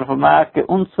اور فرمایا کہ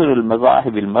انصر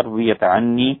المذاہب المرویۃ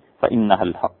عنی فإنها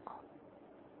الحق،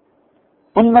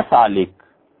 ان مسالک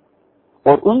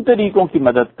اور ان طریقوں کی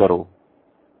مدد کرو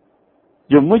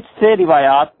جو مجھ سے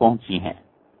روایات پہنچی ہیں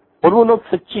اور وہ لوگ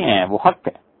سچے ہیں، وہ حق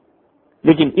ہے۔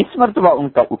 لیکن اس مرتبہ ان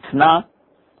کا اٹھنا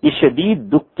یہ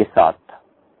شدید دکھ کے ساتھ تھا،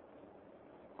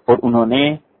 اور انہوں نے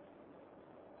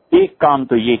ایک کام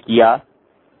تو یہ کیا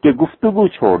کہ گفتگو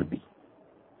چھوڑ دی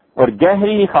اور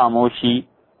گہری خاموشی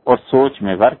اور سوچ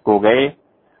میں غرق ہو گئے،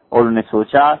 اور انہوں نے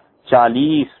سوچا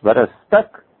 40 برس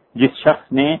تک جس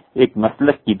شخص نے ایک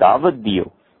مسلک کی دعوت دی ہو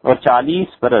اور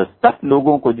 40 برس تک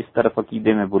لوگوں کو جس طرف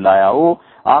عقیدے میں بلایا ہو،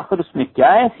 آخر اس میں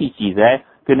کیا ایسی چیز ہے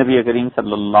کہ نبی کریم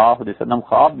صلی اللہ علیہ وسلم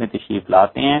خواب میں تشریف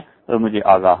لاتے ہیں اور مجھے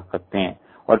آگاہ کرتے ہیں۔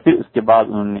 اور پھر اس کے بعد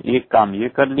انہوں نے ایک کام یہ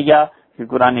کر لیا کہ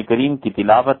قرآن کریم کی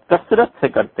تلاوت کثرت سے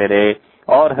کرتے رہے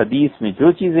اور حدیث میں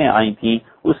جو چیزیں آئی تھیں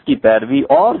اس کی پیروی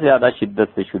اور زیادہ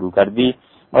شدت سے شروع کر دی۔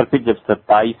 اور پھر جب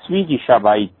 27ویں کی شب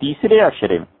آئی تیسرے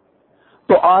عشرے میں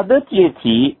تو عادت یہ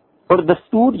تھی اور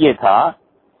دستور یہ تھا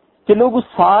کہ لوگ اس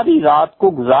ساری رات کو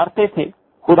گزارتے تھے،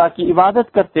 خدا کی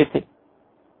عبادت کرتے تھے،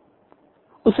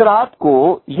 اس رات کو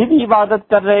یہ بھی عبادت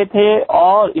کر رہے تھے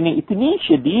اور انہیں اتنی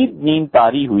شدید نیند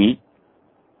طاری ہوئی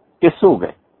کہ سو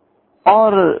گئے۔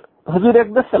 اور حضور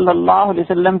اقدس صلی اللہ علیہ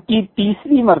وسلم کی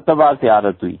تیسری مرتبہ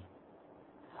زیارت ہوئی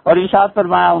اور ارشاد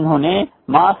فرمایا انہوں نے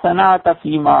ما صنعت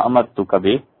فیما امرتک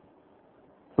بہ،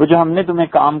 وہ جو ہم نے تمہیں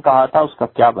کام کہا تھا اس کا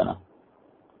کیا بنا؟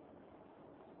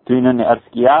 تو انہوں نے عرض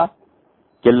کیا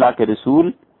کہ اللہ کے رسول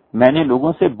میں نے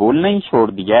لوگوں سے بولنا ہی چھوڑ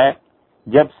دیا ہے،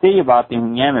 جب سے یہ باتیں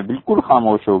ہوئی ہیں میں بالکل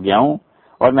خاموش ہو گیا ہوں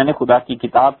اور میں نے خدا کی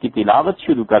کتاب کی تلاوت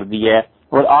شروع کر دی ہے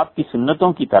اور آپ کی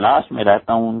سنتوں کی تلاش میں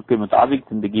رہتا ہوں، ان کے مطابق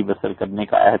زندگی بسر کرنے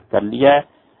کا عہد کر لیا ہے۔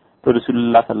 تو رسول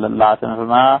اللہ صلی اللہ علیہ وسلم نے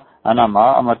فرمایا انا ما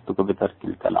امرتک بترک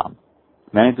الکلام،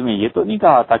 میں نے تمہیں یہ تو نہیں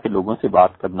کہا تھا کہ لوگوں سے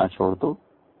بات کرنا چھوڑ دو،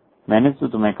 میں نے تو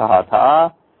تمہیں کہا تھا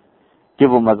کہ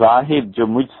وہ مذاہب جو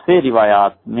مجھ سے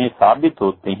روایات میں ثابت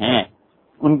ہوتے ہیں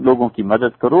ان لوگوں کی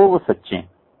مدد کرو، وہ سچے ہیں۔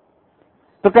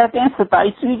 تو کہتے ہیں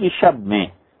 27ویں کی شب میں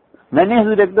نے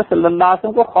حضور اقدس صلی اللہ علیہ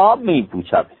وسلم کو خواب میں ہی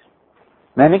پوچھا،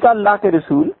 میں نے کہا اللہ کے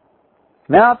رسول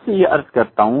میں آپ سے یہ عرض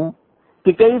کرتا ہوں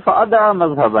کہ کیف ادعى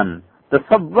مذهبا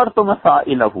تصورت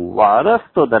مسائله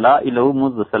وعرفت دلائله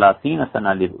منذ 30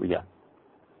 سنة للرؤيا،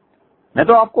 میں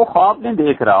تو آپ کو خواب میں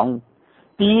دیکھ رہا ہوں،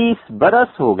 30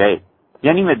 برس ہو گئے،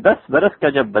 یعنی میں 10 برس کا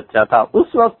جب بچہ تھا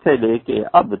اس وقت سے لے کے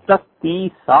اب تک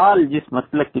 30 سال جس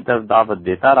مسلک کی طرف دعوت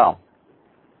دیتا رہا ہوں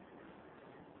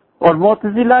اور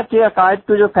معتزلہ کے عقائد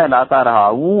کو جو پھیلاتا رہا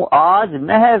ہوں، آج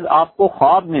محض آپ کو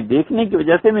خواب میں دیکھنے کی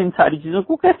وجہ سے میں ان ساری چیزوں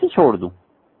کو کیسے چھوڑ دوں؟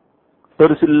 تو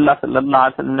رسول اللہ صلی اللہ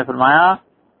علیہ وسلم نے فرمایا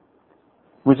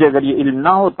مجھے اگر یہ علم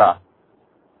نہ ہوتا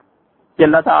کہ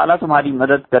اللہ تعالیٰ تمہاری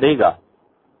مدد کرے گا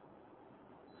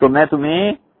تو میں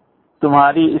تمہیں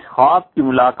تمہاری اس خواب کی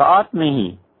ملاقات میں ہی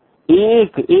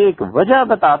ایک ایک وجہ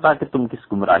بتاتا کہ تم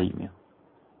کس گمراہی میں ہو،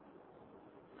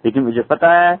 لیکن مجھے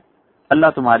پتا ہے اللہ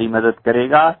تمہاری مدد کرے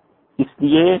گا، اس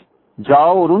لیے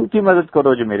جاؤ اور ان کی مدد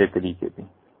کرو جو میرے طریقے پہ۔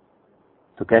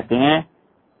 تو کہتے ہیں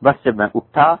بس جب میں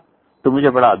اٹھا تو مجھے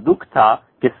بڑا دکھ تھا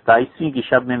کہ 27ویں کی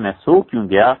شب میں سو کیوں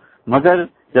گیا، مگر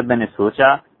جب میں نے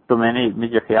سوچا تو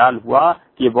مجھے خیال ہوا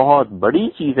کہ یہ بہت بڑی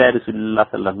چیز ہے، رسول اللہ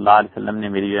صلی اللہ علیہ وسلم نے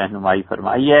میری رہنمائی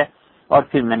فرمائی ہے، اور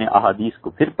پھر میں نے احادیث کو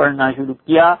پھر پڑھنا شروع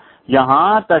کیا،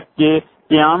 یہاں تک کہ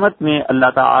قیامت میں اللہ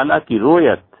تعالی کی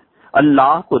رویت،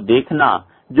 اللہ کو دیکھنا،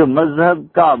 جو مذہب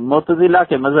کا معتزلہ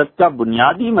کے مذہب کا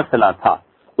بنیادی مسئلہ تھا،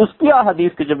 اس کی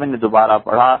احادیث کو جب میں نے دوبارہ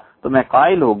پڑھا تو میں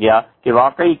قائل ہو گیا کہ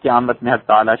واقعی قیامت میں حق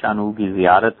تعالی شانہ کی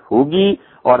زیارت ہوگی،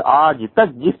 اور آج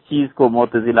تک جس چیز کو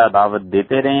معتزلہ دعوت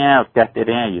دیتے رہے ہیں اور کہتے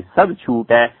رہے ہیں یہ سب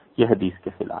جھوٹ ہے، یہ حدیث کے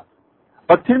خلاف۔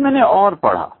 اور پھر میں نے اور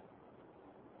پڑھا،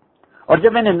 اور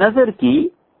جب میں نے نظر کی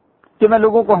کہ میں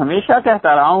لوگوں کو ہمیشہ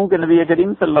کہتا رہا ہوں کہ نبی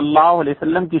کریم صلی اللہ علیہ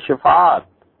وسلم کی شفاعت،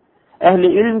 اہل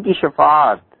علم کی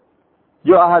شفاعت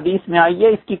جو احادیث میں آئی ہے،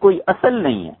 اس کی کوئی اصل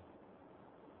نہیں ہے،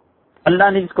 اللہ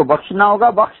نے جس کو بخشنا ہوگا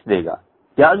بخش دے گا،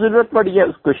 کیا ضرورت پڑی ہے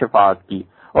اس کو شفاعت کی؟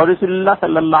 اور رسول اللہ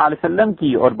صلی اللہ علیہ وسلم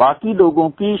کی اور باقی لوگوں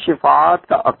کی شفاعت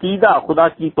کا عقیدہ خدا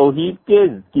کی توحید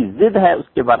کی ضد ہے، اس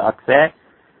کے برعکس ہے۔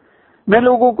 میں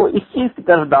لوگوں کو اس چیز کی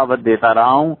طرف دعوت دیتا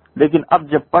رہا ہوں، لیکن اب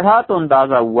جب پڑھا تو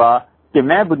اندازہ ہوا کہ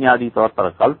میں بنیادی طور پر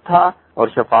غلط تھا، اور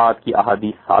شفاعت کی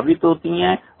احادیث ثابت ہوتی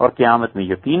ہیں، اور قیامت میں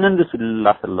یقیناً رسول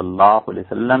اللہ صلی اللہ علیہ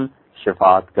وسلم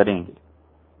شفاعت کریں گے۔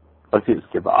 اور پھر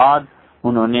اس کے بعد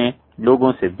انہوں نے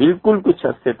لوگوں سے بالکل کچھ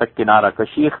عرصے تک کنارہ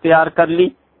کشی اختیار کر لی،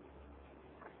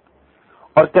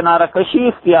 اور کنارہ کشی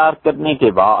اختیار کرنے کے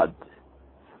بعد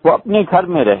وہ اپنے گھر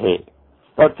میں رہے،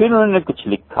 اور پھر انہوں نے کچھ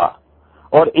لکھا،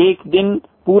 اور ایک دن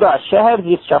پورا شہر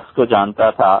جس شخص کو جانتا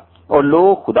تھا اور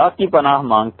لوگ خدا کی پناہ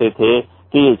مانگتے تھے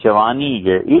کہ یہ جوانی،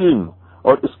 یہ علم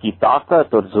اور اس کی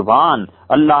طاقت اور زبان،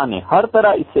 اللہ نے ہر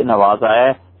طرح اس سے نوازا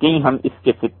ہے، کہیں ہم اس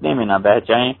کے فتنے میں نہ بہ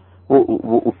جائیں،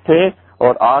 وہ اٹھے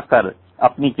اور آ کر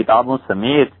اپنی کتابوں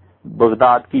سمیت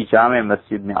بغداد کی جامع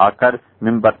مسجد میں آ کر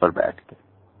منبر پر بیٹھ گئے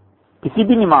کسی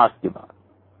بھی نماز کے بعد،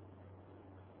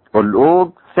 اور لوگ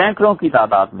سینکڑوں کی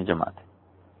تعداد میں جمع تھے،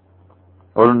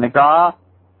 اور انہوں نے کہا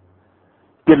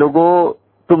کہ لوگوں،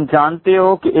 تم جانتے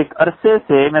ہو کہ ایک عرصے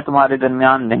سے میں تمہارے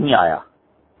درمیان نہیں آیا،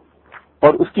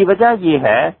 اور اس کی وجہ یہ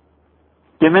ہے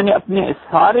کہ میں نے اپنے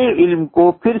سارے علم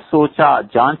کو پھر سوچا،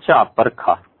 جانچا،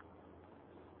 پرکھا،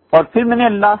 اور پھر میں نے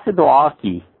اللہ سے دعا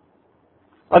کی،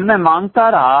 اور میں مانگتا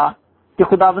رہا کہ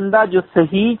خداوندہ جو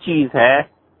صحیح چیز ہے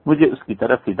مجھے اس کی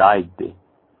طرف ہدایت دے۔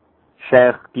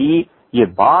 شیخ کی یہ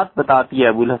بات بتاتی ہے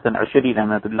ابو الحسن عشری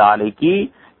رحمۃ اللہ علیہ کی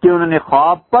کہ انہوں نے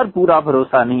خواب پر پورا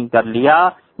بھروسہ نہیں کر لیا،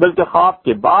 بلکہ خواب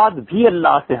کے بعد بھی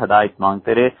اللہ سے ہدایت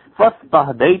مانگتے رہے۔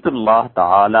 فاستہدیت اللہ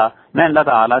تعالی، میں اللہ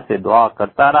تعالی سے دعا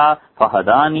کرتا رہا،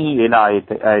 فہدانی الی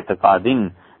اعتقاد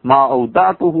ما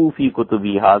اودعته فی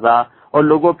کتبی ھذا، اور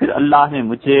لوگوں پھر اللہ نے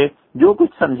مجھے جو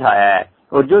کچھ سمجھایا ہے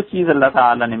اور جو چیز اللہ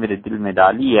تعالی نے میرے دل میں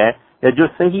ڈالی ہے یا جو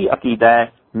صحیح عقیدہ ہے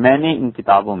میں نے ان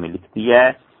کتابوں میں لکھ دیا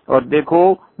ہے۔ اور دیکھو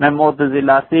میں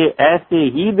معتزلہ سے ایسے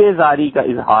ہی بیزاری کا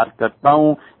اظہار کرتا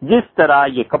ہوں جس طرح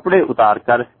یہ کپڑے اتار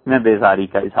کر میں بیزاری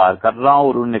کا اظہار کر رہا ہوں،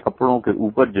 اور انہوں نے کپڑوں کے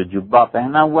اوپر جو جبہ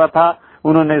پہنا ہوا تھا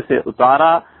انہوں نے اسے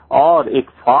اتارا اور ایک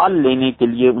فال لینے کے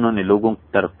لیے انہوں نے لوگوں کی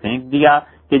طرف پھینک دیا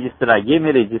کہ جس طرح یہ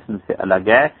میرے جسم سے الگ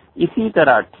ہے، اسی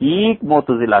طرح ٹھیک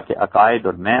معتزلہ کے عقائد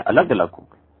اور میں الگ الگ ہو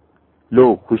گئے۔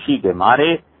 لوگ خوشی کے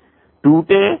مارے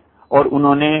ٹوٹے، اور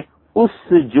انہوں نے اس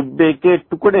جبے کے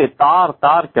ٹکڑے تار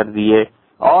تار کر دیے،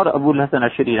 اور ابو الحسن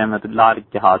عشری رحمۃ اللہ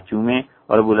علیہ کے ہاتھ چومے،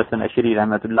 اور ابو الحسن عشری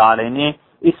رحمۃ اللہ علیہ نے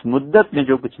اس مدت میں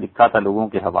جو کچھ لکھا تھا لوگوں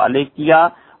کے حوالے کیا،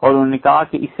 اور انہوں نے کہا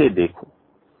کہ اسے دیکھو،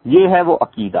 یہ ہے وہ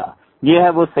عقیدہ، یہ ہے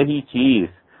وہ صحیح چیز،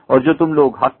 اور جو تم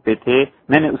لوگ حق پہ تھے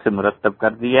میں نے اسے مرتب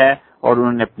کر دیا ہے۔ اور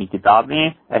انہوں نے اپنی کتابیں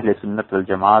اہل سنت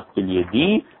والجماعت کے لیے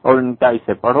دیں، اور ان کا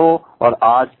اسے پڑھو، اور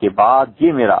آج کے بعد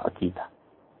یہ میرا عقیدہ۔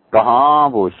 کہاں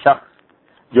وہ شخص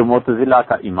جو معتزلہ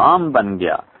کا امام بن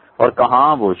گیا، اور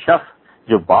کہاں وہ شخص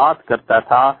جو بات کرتا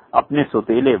تھا اپنے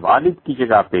سوتیلے والد کی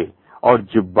جگہ پہ، اور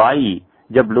جبائی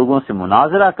جب لوگوں سے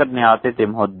مناظرہ کرنے آتے تھے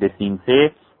محدثین سے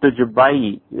تو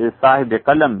جبائی صاحب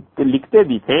قلم لکھتے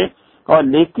بھی تھے، اور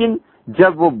لیکن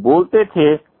جب وہ بولتے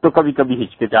تھے تو کبھی کبھی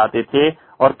ہچکچاتے تھے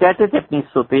اور کہتے تھے اپنی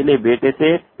سوتیلے بیٹے سے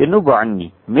کہ نبعنی،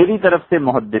 میری طرف سے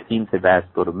محدثین سے بحث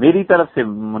کرو، میری طرف سے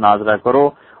مناظرہ کرو،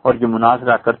 اور جو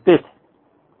مناظرہ کرتے تھے۔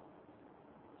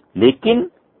 لیکن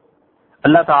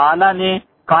اللہ تعالی نے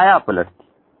کایا پلٹ دی۔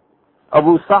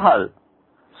 ابو سہل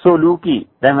سولوکی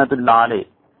رحمت اللہ علیہ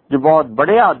جو بہت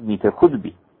بڑے آدمی تھے خود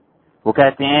بھی، وہ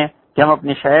کہتے ہیں کہ ہم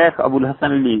اپنے شیخ ابو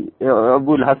الحسن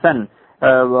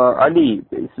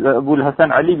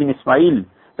علی بن اسماعیل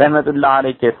رحمت اللہ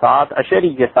علیہ کے ساتھ،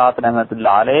 اشعری کے ساتھ رحمت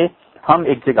اللہ علیہ، ہم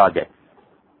ایک جگہ گئے،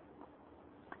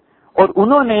 اور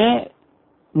انہوں نے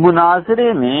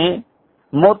مناظرے میں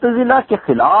معتزلہ کے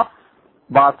خلاف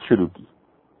بات شروع کی،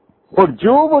 اور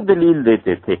جو وہ دلیل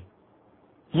دیتے تھے،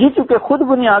 یہ چونکہ خود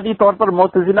بنیادی طور پر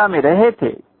معتزلہ میں رہے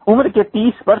تھے، عمر کے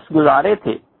 30 برس گزارے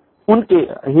تھے، ان کے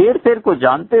ہیر پھیر کو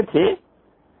جانتے تھے،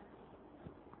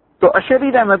 تو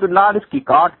اشعری رحمت اللہ علیہ اس کی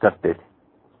کاٹ کرتے تھے.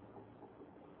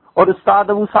 اور استاد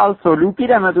ابو سعد سلوکی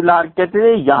رحمت اللہ علیہ کہتے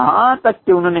تھے یہاں تک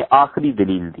کہ انہوں نے آخری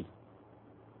دلیل دی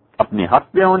اپنے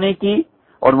حق پہ ہونے کی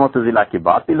اور معتزلہ کے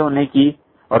باطل ہونے کی.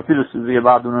 اور پھر اس کے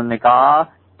بعد انہوں نے کہا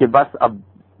کہ بس اب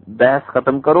بحث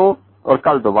ختم کرو اور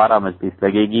کل دوبارہ مجلس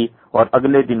لگے گی. اور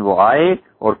اگلے دن وہ آئے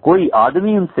اور کوئی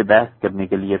آدمی ان سے بحث کرنے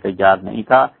کے لیے تیار نہیں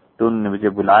تھا. تو انہوں نے مجھے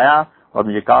بلایا اور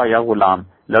مجھے کہا یا غلام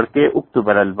لڑکے اکتب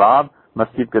الباب،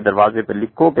 مسجد کے دروازے پہ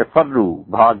لکھو کہ فرو،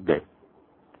 بھاگ گئے.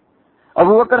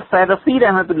 ابو بکر سیرسی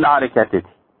رحمت اللہ علیہ کہتے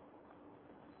تھے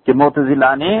کہ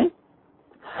معتزلہ نے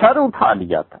سر اٹھا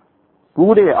لیا تھا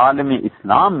پورے عالم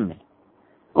اسلام میں،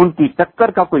 ان کی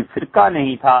ٹکر کا کوئی فرقہ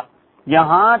نہیں تھا،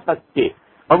 یہاں تک کہ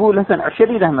ابو الحسن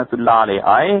اشعری رحمت اللہ علیہ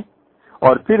آئے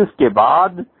اور پھر اس کے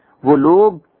بعد وہ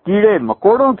لوگ کیڑے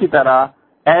مکوڑوں کی طرح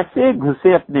ایسے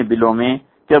گھسے اپنے بلوں میں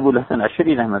کہ ابو الحسن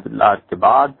اشعری رحمت اللہ علیہ کے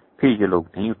بعد پھر یہ لوگ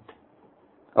نہیں اٹھے.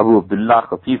 ابو عبداللہ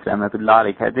خفیف رحمت اللہ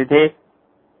علیہ کہتے تھے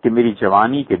کہ میری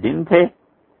جوانی کے دن تھے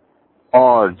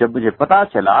اور جب مجھے پتا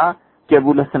چلا کہ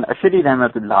ابو الحسن اشعری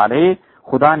رحمت اللہ علیہ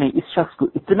خدا نے اس شخص کو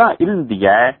اتنا علم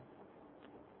دیا ہے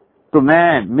تو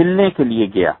میں ملنے کے لیے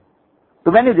گیا.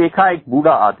 تو میں نے دیکھا ایک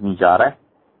بوڑھا آدمی جا رہا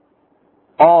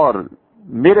ہے اور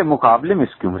میرے مقابلے میں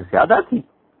اس کی عمر زیادہ تھی.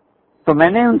 تو میں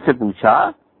نے ان سے پوچھا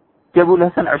کہ ابو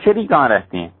الحسن اشعری کہاں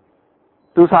رہتے ہیں؟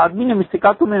 تو اس آدمی نے مجھ سے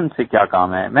کہا تمہیں ان سے کیا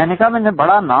کام ہے؟ میں نے کہا میں نے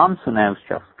بڑا نام سنا ہے اس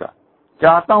شخص کا،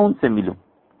 چاہتا ہوں ان سے ملوں.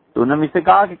 تو انہوں نے مجھ سے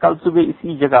کہا کہ کل صبح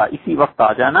اسی جگہ اسی وقت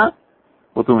آ جانا،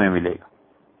 وہ تمہیں ملے گا.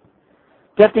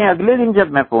 کہتے ہیں اگلے دن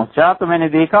جب میں پہنچا تو میں نے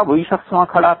دیکھا وہی شخص وہاں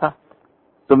کھڑا تھا.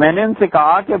 تو میں نے ان سے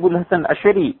کہا کہ ابو الحسن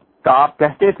اشعری کا آپ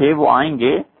کہتے تھے وہ آئیں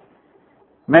گے،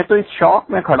 میں تو اس شوق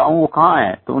میں کھڑا ہوں، وہ کہاں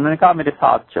ہے؟ تو انہوں نے کہا میرے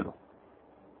ساتھ چلو.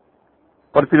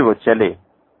 اور پھر وہ چلے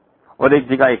اور ایک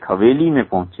جگہ ایک حویلی میں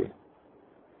پہنچے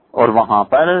اور وہاں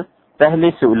پر پہلے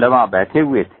سے علماء بیٹھے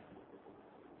ہوئے تھے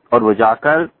اور وہ جا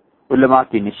کر علماء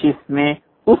کی نشست میں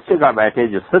اس جگہ بیٹھے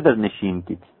جو صدر نشین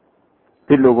کی تھی.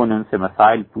 پھر لوگوں نے ان سے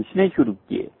مسائل پوچھنے شروع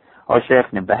کیے اور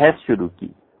شیخ نے بحث شروع کی،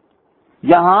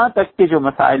 یہاں تک کہ جو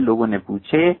مسائل لوگوں نے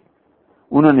پوچھے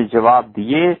انہوں نے جواب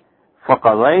دیے.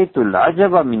 فقضیت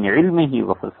العجب من علمه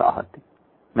وفصاحته،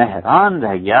 میں حیران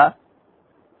رہ گیا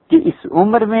کہ اس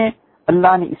عمر میں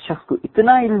اللہ نے اس شخص کو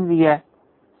اتنا علم دیا ہے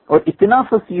اور اتنا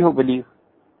فصیح و بلیغ.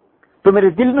 تو میرے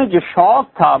دل میں جو شوق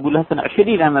تھا ابو الحسن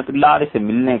اشعری رحمت اللہ علیہ سے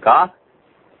ملنے کا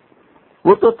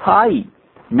وہ تو تھا ہی.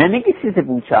 میں نے کسی سے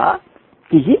پوچھا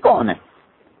کہ یہ کون ہے؟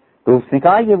 تو اس نے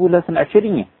کہا یہ ابو الحسن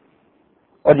اشعری ہیں.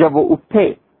 اور جب وہ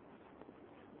اٹھے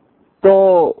تو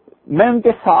میں ان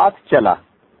کے ساتھ چلا.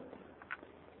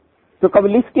 تو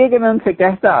قبل اس کے کہ میں ان سے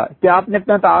کہتا کہ آپ نے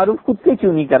اپنا تعارف خود سے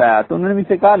کیوں نہیں کرایا، تو انہوں نے مجھ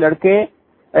سے کہا لڑکے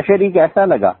اشعری کیسا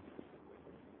لگا؟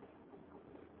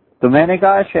 تو میں نے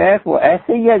کہا شیخ وہ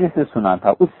ایسے ہی ہے جیسے سنا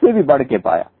تھا، اس سے بھی بڑھ کے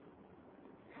پایا.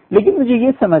 لیکن مجھے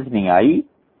یہ سمجھ نہیں آئی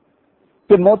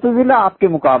کہ معتزلہ آپ کے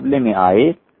مقابلے میں آئے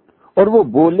اور وہ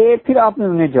بولے، پھر آپ نے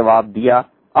انہیں جواب دیا،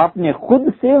 آپ نے خود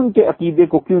سے ان کے عقیدے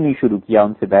کو کیوں نہیں شروع کیا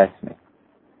ان سے بحث میں؟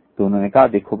 تو انہوں نے کہا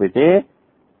دیکھو بیٹے،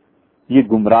 یہ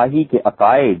گمراہی کے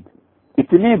عقائد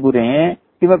اتنے برے ہیں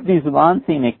کہ میں اپنی زبان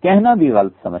سے انہیں کہنا بھی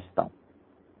غلط سمجھتا ہوں.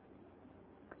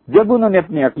 جب انہوں نے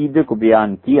اپنے عقیدے کو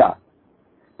بیان کیا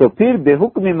تو پھر بے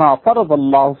حکم ما فرض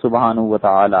اللہ سبحانہ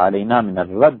وتعالی علینا من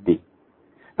الرد،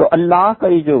 تو اللہ کا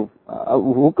یہ جو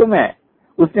حکم ہے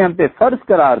اس نے ہم پہ فرض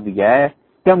قرار دیا ہے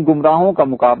کہ ہم گمراہوں کا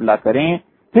مقابلہ کریں.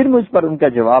 پھر مجھ پر ان کا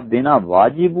جواب دینا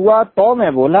واجب ہوا تو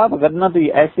میں بولا، وگرنہ تو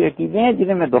یہ ایسے عقیدے ہیں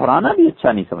جنہیں میں دہرانا بھی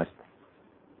اچھا نہیں سمجھتا.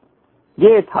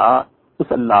 یہ تھا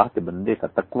اس اللہ کے بندے کا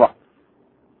تقوی.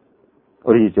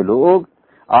 اور یہ جو لوگ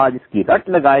آج اس کی رٹ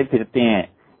لگائے پھرتے ہیں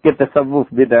کہ تصوف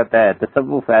بدعت ہے،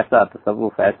 تصوف ایسا،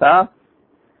 تصوف ایسا،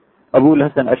 ابو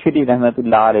الحسن اشعری رحمت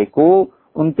اللہ علیہ کو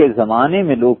ان کے زمانے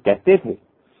میں لوگ کہتے تھے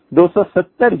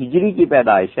 270 ہجری کی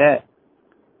پیدائش ہے.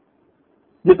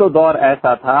 یہ تو دور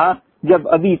ایسا تھا جب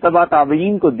ابھی تبع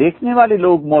تابعین کو دیکھنے والے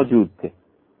لوگ موجود تھے،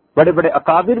 بڑے بڑے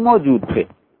اکابر موجود تھے،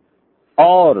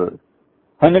 اور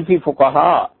حنفی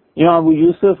فقہا امام ابو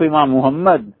یوسف، امام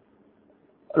محمد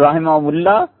رحمہ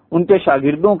اللہ، ان کے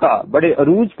شاگردوں کا بڑے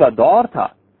عروج کا دور تھا.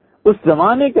 اس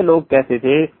زمانے کے لوگ کہتے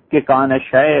تھے کہ کان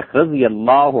شیخ رضی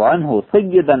اللہ عنہ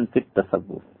سیدن فی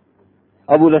التصوف،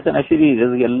 ابو الحسن اشعری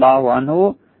رضی اللہ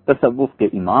عنہ تصوف کے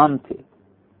امام تھے.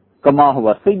 کما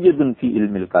ہوا سید فی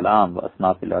علم الکلام و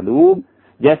اصناف العلوم،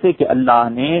 جیسے کہ اللہ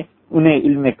نے انہیں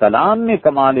علم کلام میں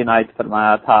کمال عنایت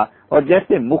فرمایا تھا، اور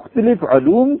جیسے مختلف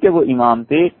علوم کے وہ امام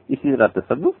تھے اسی طرح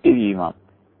تصوف کے بھی امام.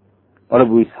 اور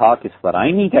ابو اسحاق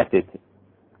اسفرائینی کہتے تھے.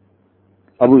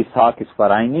 ابو اسحاق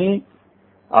اسفرائینی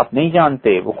آپ نہیں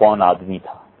جانتے وہ کون آدمی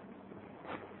تھا.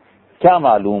 کیا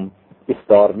معلوم اس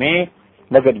دور میں،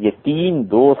 مگر یہ 3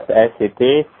 دوست ایسے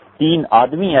تھے، 3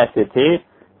 آدمی ایسے تھے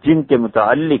جن کے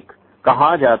متعلق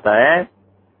کہا جاتا ہے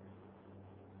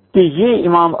کہ یہ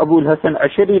امام ابو الحسن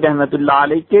اشعری رحمت اللہ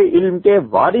علیہ کے علم کے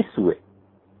وارث ہوئے.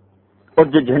 اور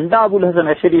جو جھنڈا ابو الحسن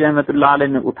اشعری رحمت اللہ علیہ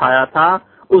نے اٹھایا تھا،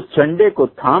 اس جھنڈے کو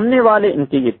تھامنے والے ان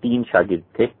کے یہ 3 شاگرد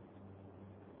تھے.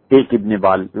 ایک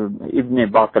ابن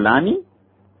باقلانی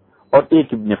اور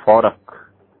ایک ابن فورق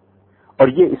اور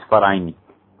یہ اسفرائینی.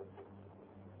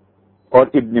 اور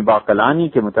ابن باقلانی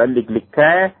کے متعلق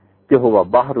لکھا ہے کہ ہوا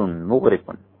بحر مغرق،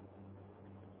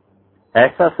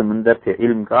 ایسا سمندر تھے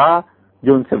علم کا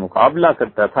جو ان سے مقابلہ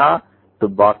کرتا تھا تو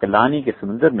باقلانی کے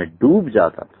سمندر میں ڈوب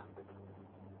جاتا تھا.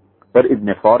 اور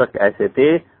ابن فورق ایسے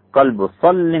تھے قلب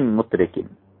سلم مترکن،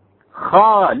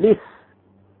 خالص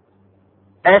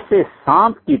ایسے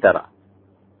سانپ کی طرح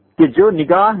کہ جو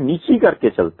نگاہ نیچی کر کے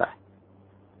چلتا ہے.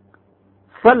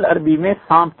 سل عربی میں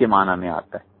سانپ کے معنی میں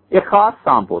آتا ہے، ایک خاص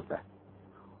سانپ ہوتا ہے،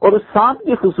 اور اس سانپ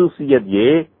کی خصوصیت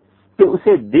یہ کہ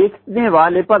اسے دیکھنے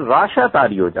والے پر راشا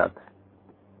طاری ہو جاتا ہے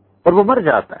اور وہ مر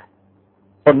جاتا ہے.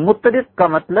 اور مترک کا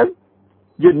مطلب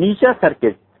جو نیچا کر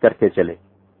کے چلے،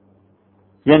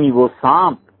 یعنی وہ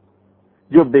سانپ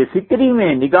جو بے فکری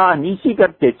میں نگاہ نیچی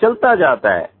کر کے چلتا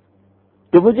جاتا ہے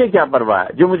کہ مجھے کیا پرواہ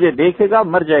ہے، جو مجھے دیکھے گا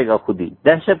مر جائے گا، خود ہی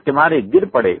دہشت کے مارے گر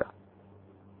پڑے گا.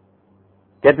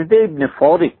 کہتے تھے ابن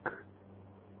فورق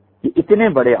یہ اتنے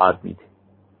بڑے آدمی تھے.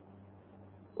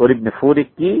 اور ابن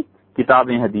فورق کی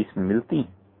کتابیں حدیث میں ملتی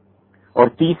ہیں. اور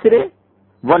تیسرے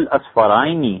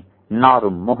والاسفرائینی نار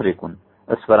محرقن،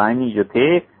 اسفرائینی جو تھے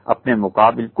اپنے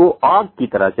مقابل کو آگ کی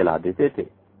طرح چلا دیتے تھے.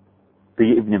 تو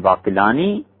یہ ابن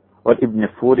باقلانی اور ابن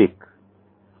فورق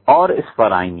اور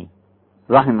اسفرائینی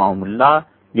رحمہم اللہ،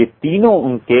 یہ تینوں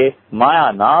ان کے مایا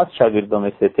ناز شاگردوں میں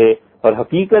سے تھے. اور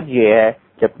حقیقت یہ ہے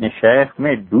کہ اپنے شیخ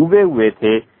میں ڈوبے ہوئے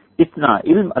تھے. اتنا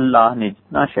علم اللہ نے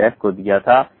جتنا شیخ کو دیا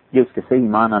تھا یہ اس کے صحیح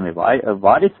معنی میں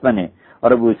وارث بنے.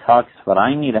 اور ابو اسحاق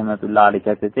اسفرائینی رحمت اللہ علیہ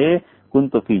کہتے تھے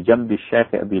کنت فی جنب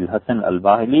الشیخ ابی الحسن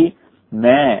الباہلی،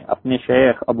 میں اپنے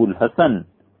شیخ ابو الحسن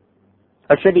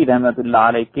اشعری رحمت اللہ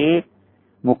علیہ کے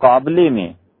مقابلے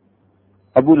میں،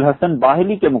 ابو الحسن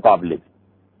باہلی کے مقابلے میں.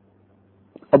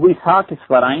 ابو اسحاق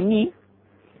اسفرائینی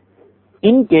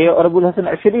ان کے اور ابو الحسن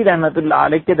اشعری رحمت اللہ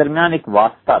علیہ کے درمیان ایک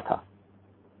واسطہ تھا.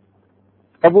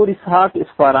 ابو اسحاق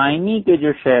اسفرائینی کے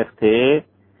جو شیخ تھے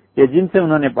یا جن سے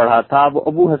انہوں نے پڑھا تھا وہ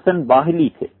ابو حسن باہلی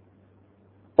تھے،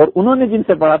 اور انہوں نے جن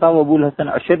سے پڑھا تھا وہ ابو الحسن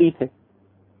اشعری تھے.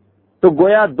 تو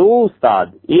گویا 2 استاد،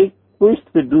 ایک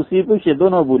پشت پھر دوسری پشت، یہ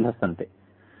دونوں ابو الحسن تھے.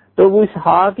 تو ابو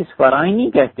اسحاق اسفرائینی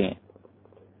کہتے ہیں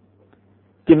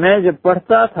کہ میں جب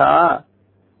پڑھتا تھا،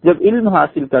 جب علم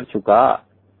حاصل کر چکا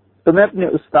تو میں اپنے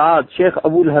استاد شیخ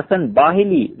ابو الحسن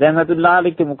باہلی رحمت اللہ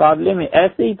علیہ کے مقابلے میں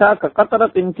ایسے ہی تھا کہ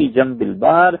قطرۃ ان کی جنب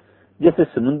البحر، جیسے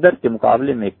سمندر کے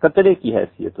مقابلے میں قطرے کی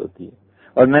حیثیت ہوتی ہے.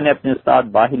 اور میں نے اپنے استاد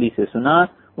باہلی سے سنا،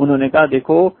 انہوں نے کہا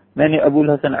دیکھو میں نے ابو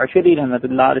الحسن اشعری رحمت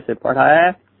اللہ علیہ سے پڑھا ہے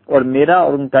اور میرا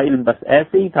اور ان کا علم بس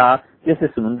ایسے ہی تھا جیسے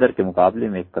سمندر کے مقابلے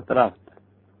میں ایک قطرہ ہوتا ہے.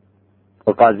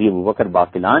 اور قاضی ابو بکر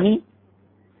باقلانی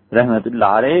رحمت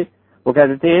اللہ علیہ وہ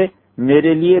کہتے تھے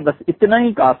میرے لیے بس اتنا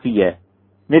ہی کافی ہے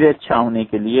میرے اچھا ہونے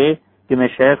کے لیے کہ میں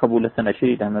شیخ ابو الحسن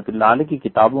اشعری رحمت اللہ علیہ کی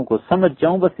کتابوں کو سمجھ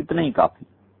جاؤں، بس اتنا ہی کافی.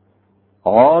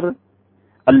 اور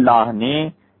اللہ نے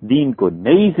دین کو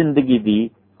نئی زندگی دی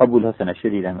ابو الحسن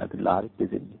اشعری رحمت اللہ علیہ کے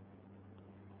ذریعے.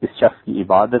 اس شخص کی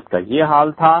عبادت کا یہ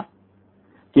حال تھا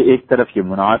کہ ایک طرف یہ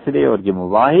مناظرے اور یہ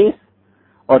مباحث،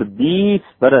 اور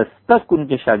 20 برس تک ان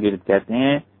کے شاگرد کہتے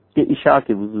ہیں کہ عشاء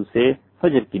کے وضو سے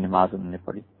فجر کی نماز انہوں نے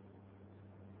پڑھی،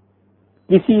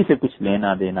 کسی سے کچھ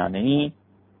لینا دینا نہیں.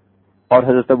 اور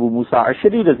حضرت ابو موسیٰ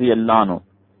اشعری رضی اللہ عنہ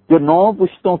جو 9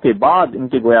 پشتوں کے بعد ان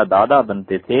کے گویا دادا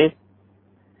بنتے تھے،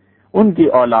 ان کی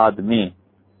اولاد میں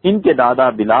ان کے دادا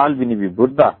بلال بن ابی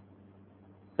بردہ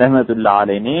رحمت اللہ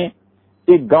علیہ نے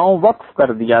ایک گاؤں وقف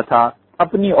کر دیا تھا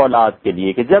اپنی اولاد کے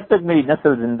لیے کہ جب تک میری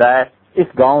نسل زندہ ہے اس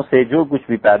گاؤں سے جو کچھ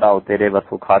بھی پیدا ہوتے رہے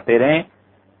بس وہ کھاتے رہیں.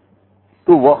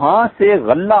 تو وہاں سے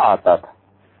غلہ آتا تھا،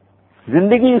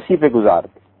 زندگی اسی پہ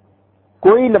گزارتے،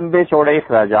 کوئی لمبے چوڑے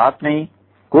اخراجات نہیں،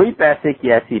 کوئی پیسے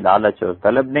کی ایسی لالچ اور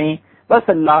طلب نہیں، بس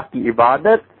اللہ کی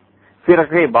عبادت،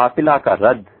 فرقے باطلہ کا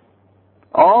رد،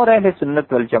 اور اہل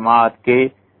سنت والجماعت کے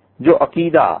جو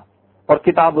عقیدہ اور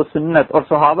کتاب و سنت اور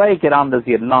صحابہ کرام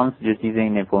رضی اللہ عنہ سے جو چیزیں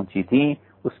انہیں پہنچی تھیں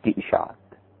اس کی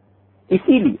اشاعت.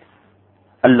 اسی لیے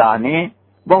اللہ نے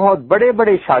بہت بڑے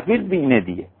بڑے شاگرد بھی انہیں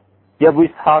دیے. یہ ابو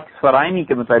اسحاق اسفرائینی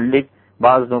کے متعلق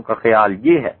بعضوں کا خیال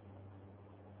یہ ہے،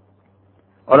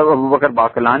 اور ابو بکر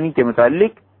باقلانی کے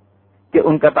متعلق کہ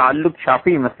ان کا تعلق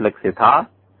شافعی مسلک سے تھا،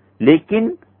 لیکن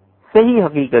صحیح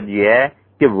حقیقت یہ ہے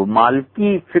کہ وہ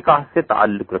مالکی فقہ سے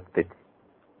تعلق رکھتے تھے،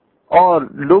 اور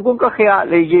لوگوں کا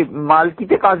خیال ہے یہ مالکی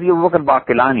کے قاضی ابوبکر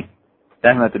باقلانی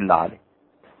رحمت اللہ علیہ،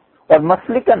 اور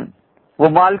مسلکن وہ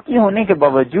مالکی ہونے کے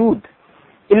باوجود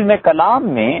علم کلام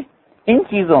میں، ان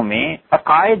چیزوں میں،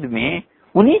 عقائد میں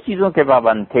انہی چیزوں کے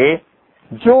پابند تھے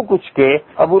جو کچھ کے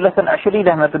ابو الحسن اشعری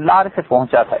رحمت اللہ علیہ سے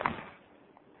پہنچا تھا۔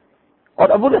 اور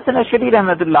ابو الحسن اشعری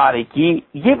رحمت اللہ علیہ کی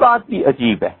یہ بات بھی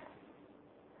عجیب ہے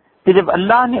کہ جب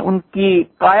اللہ نے ان کی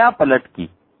کایا پلٹ کی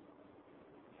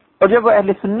اور جب وہ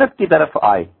اہل سنت کی طرف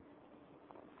آئے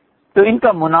تو ان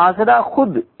کا مناظرہ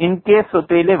خود ان کے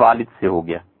سوتیلے والد سے ہو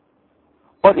گیا،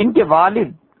 اور ان کے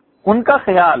والد، ان کا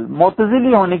خیال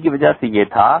معتزلی ہونے کی وجہ سے یہ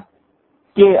تھا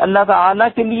کہ اللہ تعالی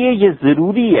کے لیے یہ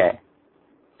ضروری ہے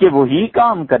کہ وہی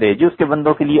کام کرے جو اس کے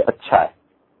بندوں کے لیے اچھا ہے،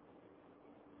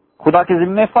 خدا کے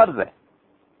ذمہ فرض ہے۔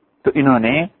 تو انہوں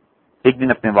نے ایک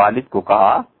دن اپنے والد کو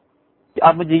کہا کہ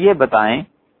آپ مجھے یہ بتائیں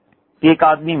کہ ایک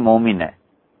آدمی مومن ہے،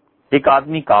 ایک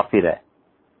آدمی کافر ہے،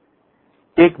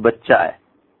 ایک بچہ ہے،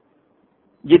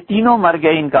 یہ تینوں مر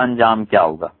گئے، ان کا انجام کیا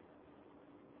ہوگا؟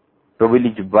 تو ولی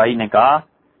جبائی نے کہا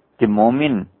کہ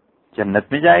مومن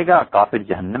جنت میں جائے گا، کافر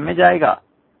جہنم میں جائے گا،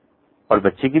 اور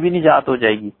بچے کی بھی نجات ہو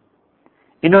جائے گی۔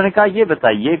 انہوں نے کہا یہ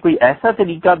بتائیے کوئی ایسا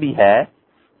طریقہ بھی ہے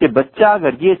کہ بچہ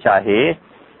اگر یہ چاہے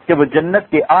کہ وہ جنت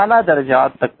کے اعلیٰ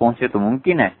درجات تک پہنچے تو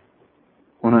ممکن ہے؟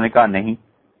 انہوں نے کہا نہیں،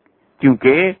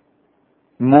 کیونکہ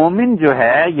مومن جو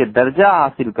ہے یہ درجہ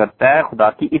حاصل کرتا ہے خدا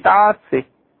کی اطاعت سے،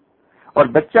 اور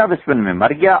بچہ بچپن میں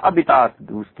مر گیا، اب اطاعت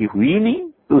اس کی ہوئی نہیں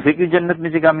تو اسے کیوں جنت میں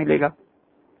جگہ ملے گا؟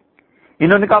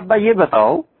 انہوں نے کہا ابا یہ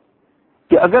بتاؤ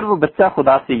کہ اگر وہ بچہ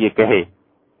خدا سے یہ کہے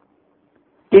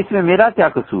کہ اس میں میرا کیا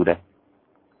قصور ہے،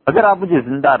 اگر آپ مجھے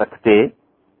زندہ رکھتے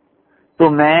تو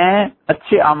میں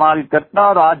اچھے اعمال کرتا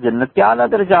اور آج جنت کے اعلیٰ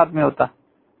درجات میں ہوتا۔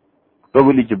 تو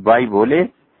ولی جبائی بولے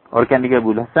اور کہنے کے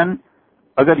ابو الحسن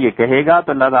اگر یہ کہے گا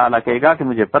تو اللہ تعالیٰ کہے گا کہ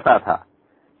مجھے پتا تھا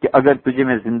کہ اگر تجھے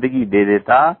میں زندگی دے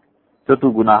دیتا تو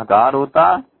تو گناہ گار ہوتا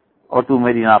اور تو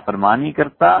میری نافرمانی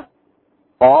کرتا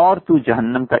اور تو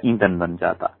جہنم کا ایندھن بن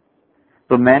جاتا،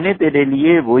 تو میں نے تیرے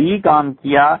لیے وہی کام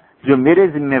کیا جو میرے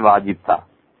ذمہ واجب تھا،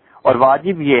 اور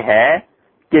واجب یہ ہے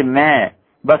کہ میں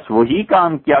بس وہی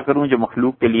کام کیا کروں جو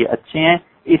مخلوق کے لیے اچھے ہیں،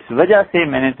 اس وجہ سے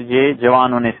میں نے تجھے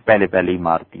جوان ہونے سے پہلے ہی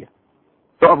مار دیا۔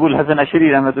 تو ابو الحسن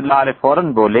اشعری رحمت اللہ علیہ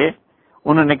فوراً بولے،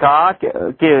 انہوں نے کہا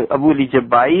کہ ابو علی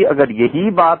جبائی اگر یہی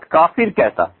بات کافر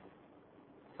کہتا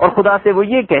اور خدا سے وہ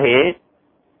یہ کہے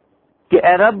کہ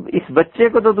اے رب اس بچے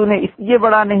کو تو نے اس لیے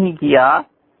بڑا نہیں کیا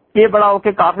کہ بڑا ہو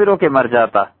کے کافر ہو کے مر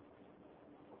جاتا،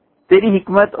 تیری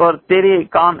حکمت اور تیرے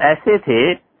کام ایسے تھے،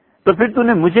 تو پھر تو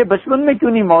نے مجھے بچپن میں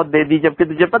کیوں نہیں موت دے دی جبکہ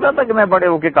تجھے پتا تھا کہ میں بڑے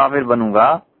ہو کے کافر بنوں گا؟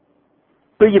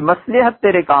 تو یہ مصلحت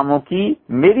تیرے کاموں کی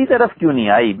میری طرف کیوں نہیں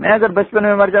آئی؟ میں اگر بچپن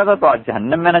میں مر جاتا تو آج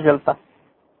جہنم میں نہ جلتا۔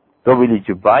 تو ولی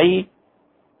جبائی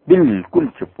بالکل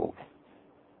چپ ہو گئے۔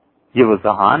 یہ وہ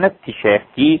ذہانت تھی شیخ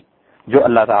کی جو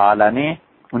اللہ تعالی نے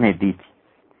انہیں دی تھی۔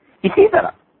 اسی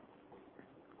طرح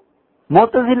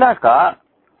معتزلہ کا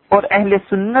اور اہل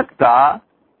سنت کا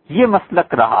یہ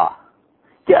مسلک رہا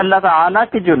کہ اللہ تعالی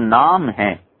کے جو نام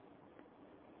ہیں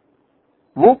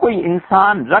وہ کوئی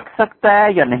انسان رکھ سکتا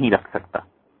ہے یا نہیں رکھ سکتا۔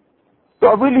 تو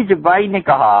ابو علی جبائی نے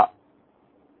کہا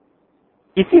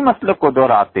اسی مسلک کو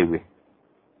دہراتے ہوئے،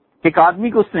 ایک آدمی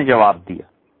کو اس نے جواب دیا،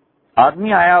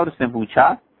 آدمی آیا اور اس نے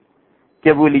پوچھا کہ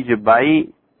ابو علی جبائی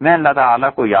میں اللہ تعالیٰ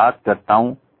کو یاد کرتا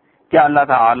ہوں، کیا اللہ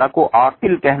تعالیٰ کو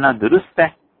عاقل کہنا درست ہے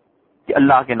کہ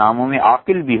اللہ کے ناموں میں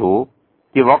عاقل بھی ہو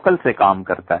کہ وہ عقل سے کام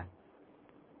کرتا ہے؟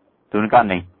 تو ان کا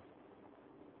نہیں،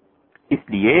 اس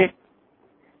لیے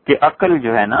کہ عقل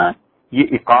جو ہے نا یہ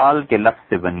اقال کے لفظ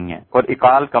سے بنی ہے، اور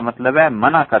اقال کا مطلب ہے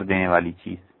منع کر دینے والی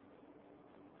چیز،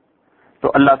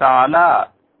 تو اللہ تعالی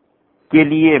کے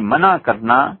لیے منع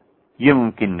کرنا یہ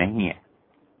ممکن نہیں ہے،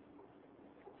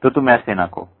 تو تم ایسے نہ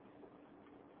کہو۔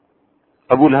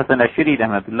 ابو الحسن اشعری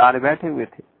رحمت اللہ علیہ بیٹھے ہوئے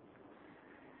تھے،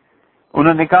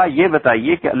 انہوں نے کہا یہ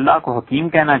بتائیے کہ اللہ کو حکیم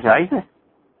کہنا جائز ہے؟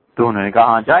 تو انہوں نے کہا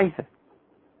ہاں جائز ہے۔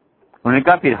 انہوں نے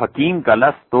کہا پھر حکیم کا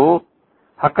لفظ تو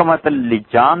حکمت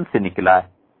اللجام سے نکلا ہے،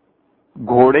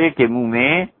 گھوڑے کے منہ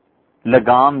میں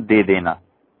لگام دے دینا،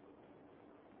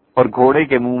 اور گھوڑے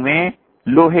کے منہ میں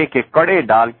لوہے کے کڑے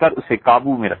ڈال کر اسے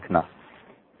قابو میں رکھنا،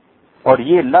 اور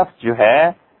یہ لفظ جو ہے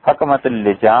حکمت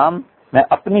اللجام میں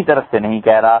اپنی طرف سے نہیں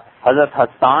کہہ رہا، حضرت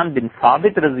حسان بن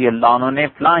ثابت رضی اللہ عنہ نے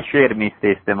فلاں شعر میں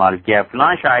اسے استعمال کیا ہے،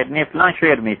 فلاں شاعر نے فلاں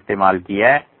شعر میں استعمال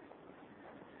کیا ہے۔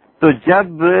 تو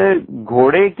جب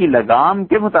گھوڑے کی لگام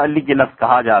کے متعلق یہ لفظ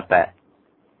کہا جاتا ہے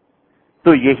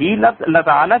تو یہی لفظ اللہ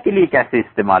تعالیٰ کے لیے کیسے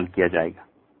استعمال کیا جائے گا؟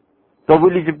 تو ابو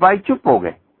علی جبائی چپ ہو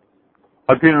گئے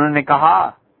اور پھر انہوں نے کہا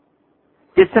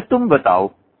کہ اس سے تم بتاؤ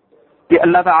کہ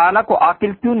اللہ تعالیٰ کو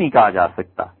عاقل کیوں نہیں کہا جا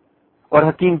سکتا اور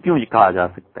حکیم کیوں کہا جا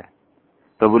سکتا ہے؟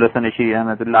 تو ابو الحسن اشعری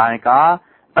رحمۃ اللہ نے کہا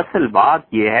اصل بات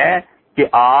یہ ہے کہ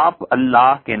آپ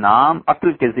اللہ کے نام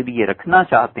عقل کے ذریعے رکھنا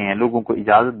چاہتے ہیں، لوگوں کو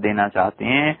اجازت دینا چاہتے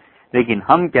ہیں، لیکن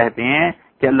ہم کہتے ہیں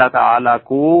کہ اللہ تعالیٰ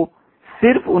کو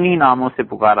صرف انہی ناموں سے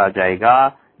پکارا جائے گا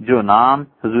جو نام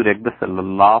حضور اقدس صلی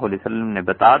اللہ علیہ وسلم نے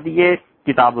بتا دیے،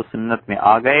 کتاب و سنت میں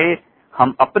آ گئے۔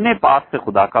 ہم اپنے پاس سے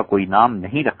خدا کا کوئی نام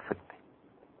نہیں رکھ سکتے۔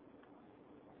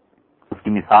 اس کی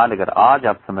مثال اگر آج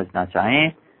آپ سمجھنا چاہیں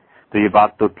تو یہ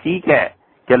بات تو ٹھیک ہے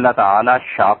کہ اللہ تعالیٰ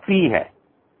شافی ہے،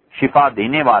 شفا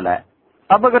دینے والا ہے۔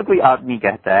 اب اگر کوئی آدمی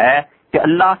کہتا ہے کہ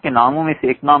اللہ کے ناموں میں سے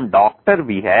ایک نام ڈاکٹر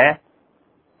بھی ہے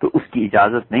تو اس کی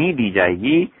اجازت نہیں دی جائے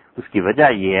گی۔ اس کی وجہ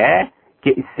یہ ہے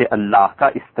کہ اس سے اللہ کا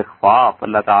استخفاف،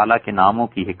 اللہ تعالیٰ کے ناموں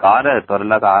کی حقارت اور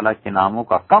اللہ تعالیٰ کے ناموں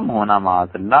کا کم ہونا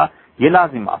معاذ اللہ یہ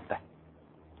لازم آتا ہے۔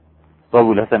 تو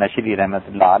ابو الحسن اشعری رحمۃ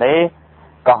اللہ علیہ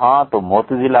کہاں تو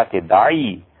معتزلہ کے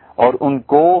داعی اور ان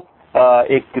کو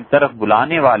ایک طرف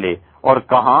بلانے والے، اور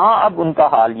کہاں اب ان کا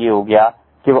حال یہ ہو گیا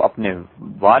کہ وہ اپنے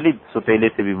والد سطیلے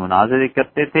سے بھی مناظرے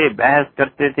کرتے تھے، بحث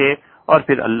کرتے تھے، اور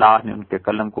پھر اللہ نے ان کے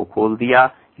قلم کو کھول دیا،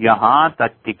 یہاں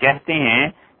تک کہ کہتے ہیں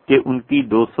کہ ان کی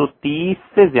 230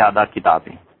 سے زیادہ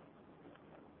کتابیں،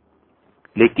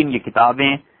 لیکن یہ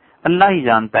کتابیں اللہ ہی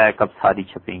جانتا ہے کب ساری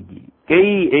چھپیں گی۔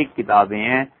 کئی ایک کتابیں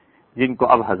ہیں جن کو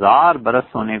اب 1000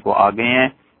 برس ہونے کو آ گئے ہیں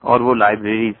اور وہ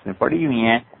لائبریریز میں پڑی ہوئی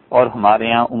ہیں، اور ہمارے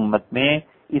یہاں امت میں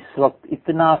اس وقت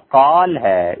اتنا کال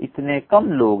ہے، اتنے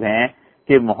کم لوگ ہیں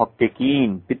کہ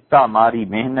محققین پتا ماری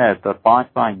محنت اور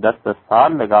 5-5 10-10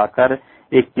 سال لگا کر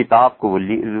ایک کتاب کو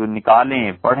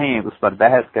نکالیں، پڑھیں، اس پر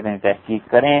بحث کریں، تحقیق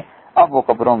کریں۔ اب وہ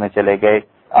قبروں میں چلے گئے۔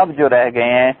 اب جو رہ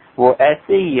گئے ہیں وہ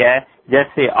ایسے ہی ہے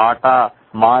جیسے آٹا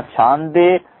ماں چھان دے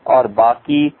اور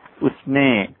باقی اس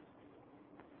میں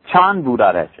چھان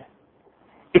بورا رہ جائے،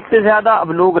 اس سے زیادہ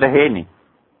اب لوگ رہے نہیں۔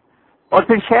 اور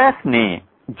پھر شیخ نے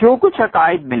جو کچھ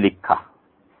عقائد میں لکھا،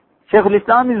 شیخ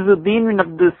الاسلام عز الدین بن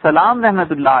عبد السلام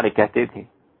رحمۃ اللہ علیہ کہتے تھے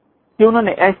کہ انہوں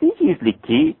نے ایسی چیز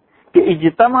لکھی کہ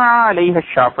اجتمع علیہ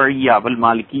الشافعیہ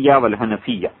والمالکیہ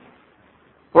والحنفیہ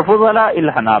وفضلاء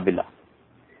الحنابلہ،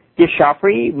 کہ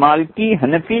شافعی، مالکی،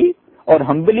 حنفی اور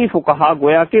حنبلی فقہا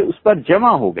گویا کہ اس پر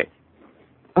جمع ہو گئے۔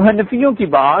 حنفیوں کی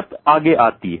بات آگے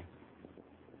آتی ہے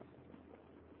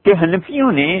کہ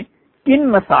حنفیوں نے کن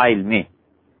مسائل میں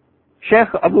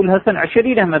شیخ ابو الحسن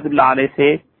اشعری رحمۃ اللہ علیہ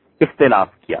سے اختلاف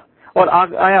کیا، اور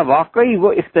آیا واقعی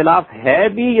وہ اختلاف ہے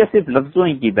بھی یا صرف لفظوں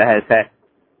کی بحث ہے۔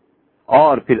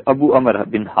 اور پھر ابو عمر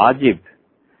بن حاجب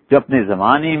جو اپنے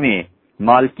زمانے میں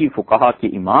مالکی فقہا کے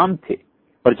امام تھے،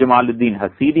 اور جمال الدین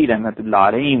حصیری رحمۃ اللہ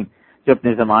علیہ جو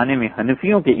اپنے زمانے میں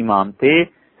حنفیوں کے امام تھے،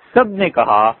 سب نے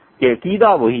کہا کہ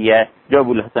عقیدہ وہی ہے جو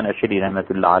ابو الحسن اشعری رحمۃ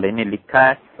اللہ علیہ نے لکھا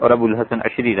ہے اور ابو الحسن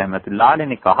اشعری رحمۃ اللہ علیہ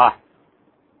نے کہا ہے۔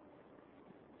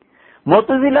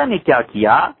 معتزلہ نے کیا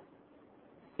کیا،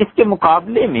 اس کے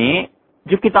مقابلے میں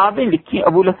جو کتابیں لکھی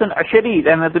ابو الحسن اشعری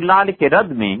رحمۃ اللہ علیہ کے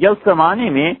رد میں یا اس زمانے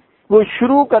میں، وہ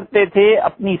شروع کرتے تھے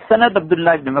اپنی سند عبداللہ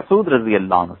ابن مسعود رضی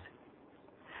اللہ عنہ سے،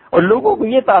 اور لوگوں کو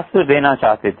یہ تاثر دینا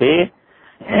چاہتے تھے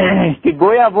کہ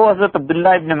گویا وہ حضرت عبداللہ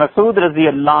ابن مسعود رضی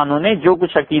اللہ عنہ نے جو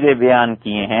کچھ عقیدے بیان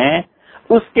کیے ہیں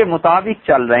اس کے مطابق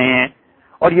چل رہے ہیں۔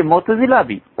 اور یہ معتزلہ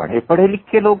بھی بڑے پڑھے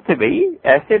لکھے لوگ تھے بھائی،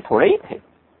 ایسے تھوڑے ہی تھے،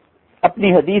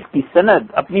 اپنی حدیث کی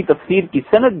سند، اپنی تفسیر کی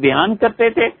سند بیان کرتے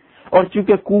تھے، اور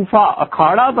چونکہ کوفہ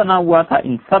اکھاڑا بنا ہوا تھا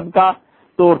ان سب کا،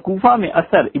 تو اور کوفہ میں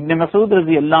اثر ابن مسعود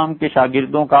رضی اللہ عنہ کے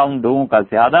شاگردوں کا، ان لوگوں کا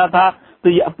زیادہ تھا، تو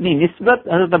یہ اپنی نسبت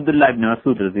حضرت عبداللہ ابن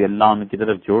مسعود رضی اللہ عنہ کی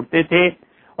طرف جوڑتے تھے،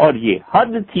 اور یہ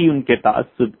حد تھی ان کے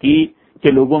تعصب کی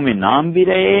کہ لوگوں میں نام بھی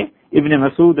رہے، ابن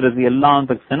مسعود رضی اللہ عنہ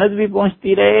تک سند بھی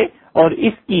پہنچتی رہے، اور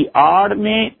اس کی آڑ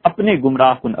میں اپنے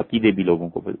گمراہ کن عقیدے بھی لوگوں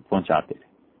کو پہنچاتے رہے۔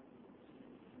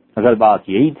 اگر بات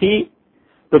یہی تھی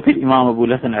تو پھر امام ابو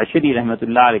الحسن اشعری رحمۃ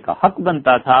اللہ علیہ کا حق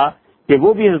بنتا تھا کہ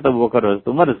وہ بھی حضرت ابوبکر اور حضرت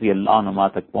عمر رضی اللہ عنہ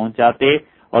تک پہنچ جاتے،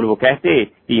 اور وہ کہتے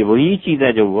کہ یہ وہی چیز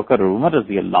ہے جو ابوبکر اور عمر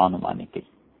رضی اللہ عنہ نے کی۔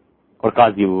 اور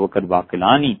قاضی ابوبکر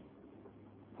باقلانی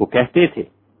وہ کہتے تھے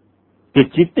کہ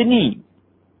جتنی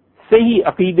صحیح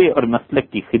عقیدے اور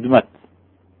مسلک کی خدمت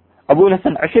ابو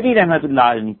الحسن اشعری رحمۃ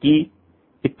اللہ علیہ نے کی،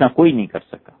 اتنا کوئی نہیں کر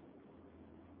سکا۔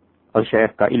 اور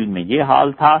شیخ کا علم میں یہ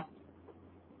حال تھا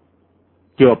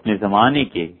کہ وہ اپنے زمانے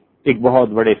کے ایک بہت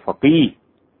بڑے فقیہ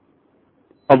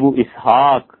ابو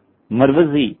اسحاق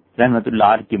مروزی رحمۃ اللہ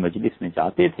علیہ کی مجلس میں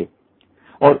جاتے تھے،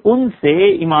 اور ان سے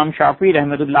امام شافعی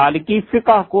رحمۃ اللہ علیہ کی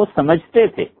فقہ کو سمجھتے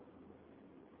تھے،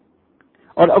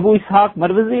 اور ابو اسحاق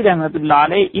مروزی رحمۃ اللہ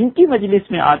علیہ ان کی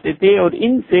مجلس میں آتے تھے اور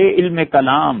ان سے علم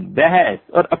کلام، بحث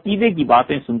اور عقیدے کی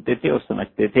باتیں سنتے تھے اور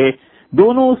سمجھتے تھے۔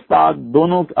 دونوں استاد،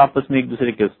 دونوں آپس میں ایک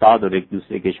دوسرے کے استاد اور ایک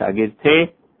دوسرے کے شاگرد تھے.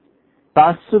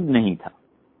 تعصب نہیں تھا.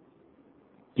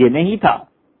 یہ نہیں تھا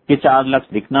کہ 4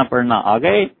 لفظ لکھنا پڑھنا آ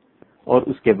گئے اور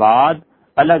اس کے بعد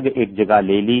الگ ایک جگہ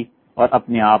لے لی اور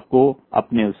اپنے آپ کو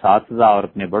اپنے اساتذہ اور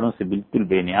اپنے بڑوں سے بالکل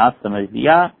بے نیاز سمجھ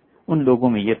لیا. ان لوگوں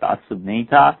میں یہ تعصب نہیں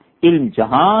تھا. علم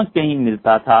جہاں کہیں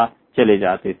ملتا تھا چلے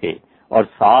جاتے تھے، اور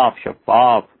صاف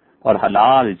شفاف اور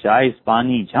حلال جائز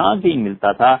پانی جہاں کہیں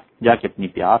ملتا تھا جا کے اپنی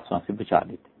پیاس وہاں سے بچا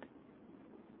لیتے تھے.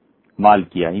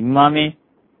 مالکی ائمہ میں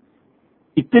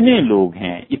اتنے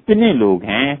لوگ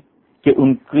ہیں کہ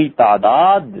ان کی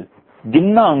تعداد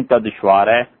گننا ان کا دشوار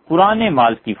ہے. پرانے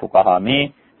مالکی فقہا میں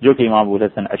جو کہ امام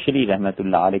ابوالحسن اشعری رحمۃ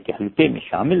اللہ علیہ کے حلقے میں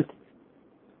شامل تھے،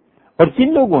 اور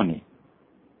جن لوگوں نے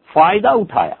فائدہ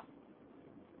اٹھایا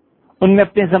ان میں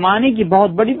اپنے زمانے کی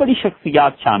بہت بڑی بڑی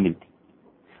شخصیات شامل تھی.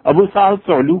 ابو سعد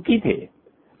صعلوکی تھے،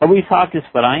 ابو اسحاق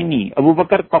اسفرائینی، ابو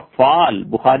بکر قفال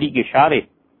بخاری کے شارح،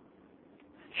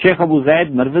 شیخ ابو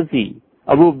زید مروزی،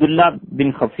 ابو عبداللہ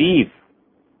بن خفیف،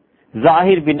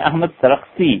 ظاہر بن احمد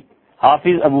سرخسی،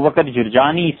 حافظ ابو بکر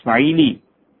جرجانی اسماعیلی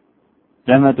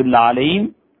رحمت اللہ علیہ.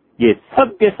 یہ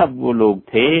سب کے سب وہ لوگ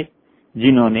تھے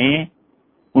جنہوں نے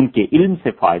ان کے علم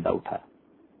سے فائدہ اٹھایا.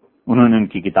 انہوں نے ان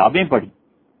کی کتابیں پڑھی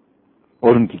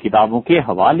اور ان کی کتابوں کے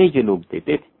حوالے جو لوگ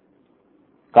دیتے تھے.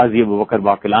 قاضی ابو بکر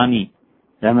باقلانی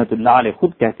رحمت اللہ علیہ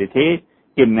خود کہتے تھے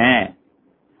کہ میں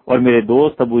اور میرے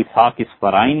دوست ابو اسحاق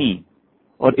اسفرائینی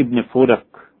اور ابن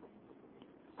فورک،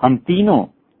 ہم تینوں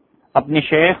اپنے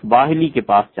شیخ باہلی کے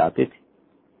پاس جاتے تھے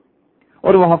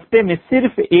اور وہ ہفتے میں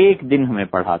صرف 1 دن ہمیں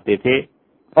پڑھاتے تھے.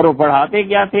 اور وہ پڑھاتے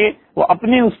کیا تھے؟ وہ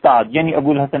اپنے استاد یعنی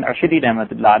ابو الحسن اشعری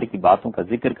رحمت اللہ علیہ کی باتوں کا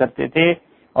ذکر کرتے تھے،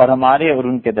 اور ہمارے اور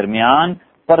ان کے درمیان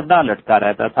پردہ لٹکا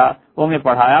رہتا تھا. وہ ہمیں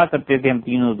پڑھایا کرتے تھے ہم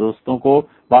تینوں دوستوں کو.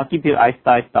 باقی پھر آہستہ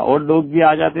آہستہ اور لوگ بھی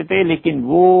آ جاتے تھے، لیکن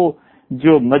وہ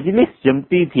جو مجلس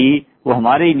جمتی تھی وہ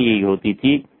ہمارے لیے ہی ہوتی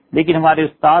تھی. لیکن ہمارے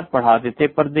استاد پڑھاتے تھے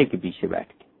پردے کے پیچھے بیٹھ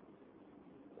کے،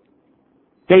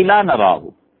 کئی لا نہ ہو،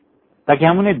 تاکہ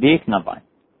ہم انہیں دیکھ نہ پائیں.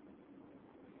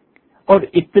 اور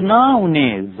اتنا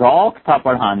انہیں ذوق تھا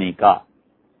پڑھانے کا.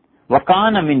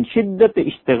 وَكَانَ مِن شِدَّةِ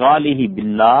اشْتِغَالِهِ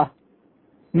بِاللَّهِ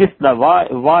مِثْلَ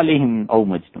وَالِهِمْ أَوْ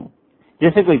مَجْنُونَ.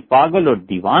 جیسے کوئی پاگل اور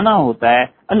دیوانہ ہوتا ہے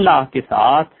اللہ کے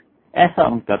ساتھ، ایسا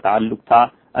ان کا تعلق تھا.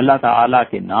 اللہ تعالیٰ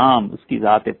کے نام، اس کی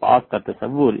ذات پاک کا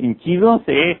تصور، ان چیزوں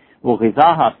سے وہ غذا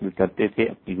حاصل کرتے تھے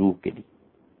اپنی روح کے لیے.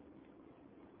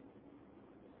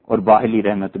 اور باہلی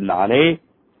رحمت اللہ علیہ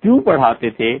کیوں پڑھاتے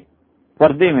تھے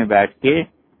پردے میں بیٹھ کے؟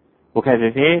 وہ کہتے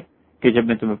تھے کہ جب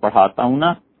میں تمہیں پڑھاتا ہوں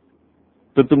نا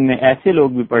تو تم میں ایسے لوگ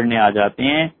بھی پڑھنے آ جاتے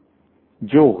ہیں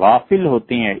جو غافل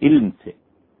ہوتے ہیں علم سے.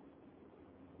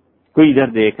 کوئی ادھر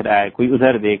دیکھ رہا ہے، کوئی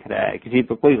ادھر دیکھ رہا ہے، کسی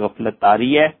پہ کوئی غفلت آ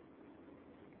رہی ہے،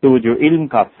 تو جو علم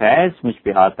کا فیض مجھ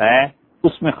پہ آتا ہے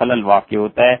اس میں خلل واقع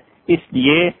ہوتا ہے. اس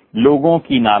لیے لوگوں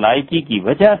کی نالائکی کی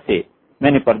وجہ سے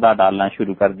میں نے پردہ ڈالنا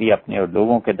شروع کر دیا اپنے اور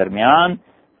لوگوں کے درمیان،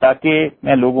 تاکہ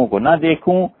میں لوگوں کو نہ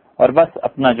دیکھوں اور بس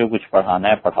اپنا جو کچھ پڑھانا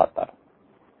ہے پڑھاتا رہوں.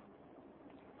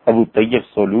 ابو طیب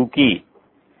سلوکی،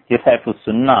 یہ سیف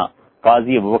السنہ،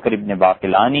 قاضی ابو بکر ابن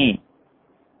باقلانی،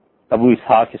 ابو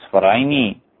اسحاق اسفرائینی،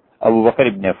 ابو بکر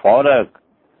ابن فورک،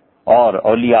 اور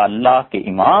اولیاء اللہ کے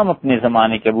امام اپنے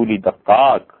زمانے کے ابو علی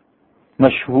دقاق،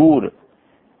 مشہور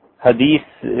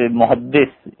حدیث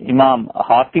محدث امام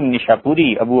حاکم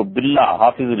نشاپوری، ابو عبداللہ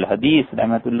حافظ الحدیث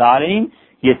رحمت اللہ علیہ،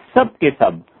 یہ سب کے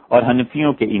سب، اور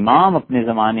حنفیوں کے امام اپنے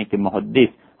زمانے کے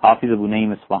محدث حافظ ابو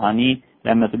نعیم اصفہانی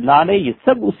رحمت اللہ علیہ، یہ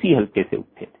سب اسی حلقے سے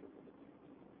اٹھے تھے.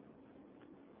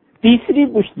 تیسری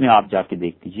پشت میں آپ جا کے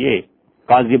دیکھ لیجئے،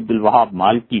 قاضی عبد الوہاب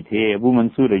مالکی تھے، ابو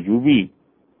منصور ایوبی،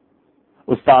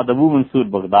 استاد ابو منصور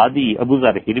بغدادی، ابو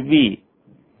ذر ہروی،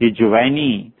 یہ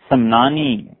جوینی،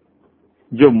 سمنانی،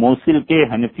 جو موصل کے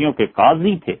حنفیوں کے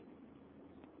قاضی تھے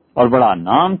اور بڑا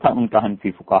نام تھا ان کا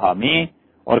حنفی فقہا میں،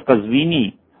 اور قزوینی،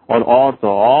 اور تو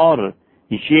اور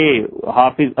یہ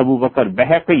حافظ ابو بکر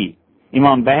بہقی،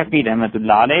 امام بہقی رحمت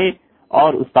اللہ علیہ،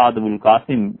 اور استاد ابو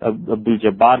القاسم عبد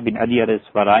الجبار بن علی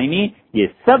الاسفرائینی، یہ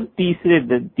سب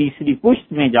تیسری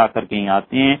پشت میں جا کر کہیں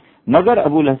آتے ہیں. مگر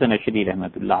ابو الحسن اشعری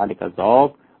رحمت اللہ علیہ کا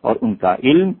ذوق اور ان کا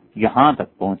علم یہاں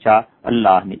تک پہنچا.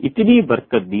 اللہ نے اتنی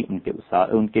برکت دی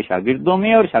ان کے شاگردوں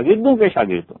میں اور شاگردوں کے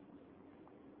شاگردوں.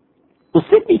 اس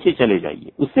سے پیچھے چلے جائیے،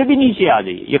 اس سے بھی نیچے آ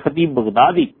جائیے، یہ خطیب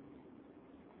بغدادی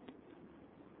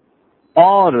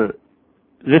اور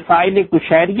رسائل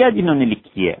کشیریہ جنہوں نے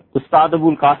لکھی ہے، استاد ابو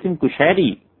القاسم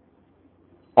کشیری،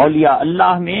 اولیاء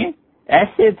اللہ میں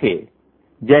ایسے تھے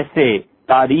جیسے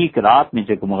تاریک رات میں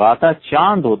جگمگاتا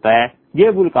چاند ہوتا ہے، یہ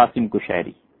ابو القاسم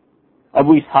کشیری.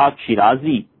 ابو اسحاق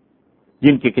شیرازی،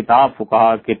 جن کی کتاب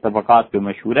فقہا کے طبقات پہ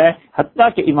مشہور ہے، حتیٰ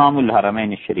کہ امام الحرمین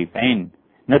الشریفین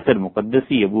نصر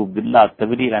مقدسی، ابو عبداللہ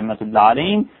تبری رحمۃ اللہ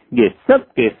علیہ، یہ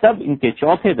سب کے سب ان کے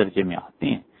چوتھے درجے میں آتے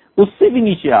ہیں. اس سے بھی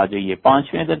نیچے آ جائیے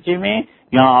 5ویں درجے میں،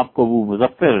 یہاں آپ کو ابو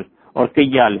مظفر اور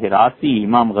قیہ الحراسی،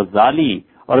 امام غزالی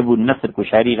اور ابو نصر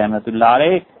قشیری رحمۃ اللہ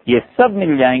علیہ، یہ سب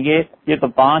مل جائیں گے. یہ تو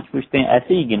 5 پشتیں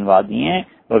ایسے ہی گنوا دی ہیں،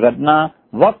 وگرنہ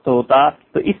وقت ہوتا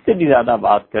تو اس سے بھی زیادہ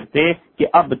بات کرتے کہ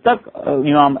اب تک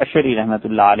امام اشعری رحمۃ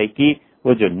اللہ علیہ کی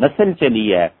وہ جو نسل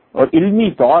چلی ہے اور علمی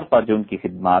طور پر جو ان کی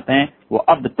خدمات ہیں وہ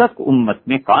اب تک امت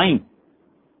میں قائم.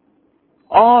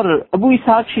 اور ابو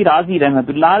اسحاق شیرازی رحمۃ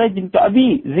اللہ علیہ جن کا ابھی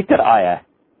ذکر آیا ہے،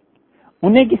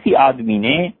 انہیں کسی آدمی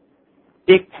نے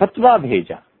ایک فتویٰ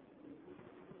بھیجا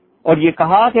اور یہ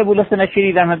کہا کہ ابو الحسن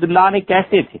اشعری رحمۃ اللہ علیہ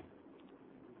کیسے تھے.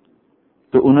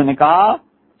 تو انہوں نے کہا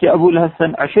کہ ابو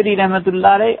الحسن اشعری رحمۃ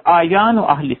اللہ علیہ آیان و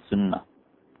اہل سنہ،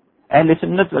 اہل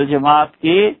سنت والجماعت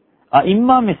کے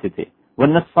ائمہ میں سے تھے، وہ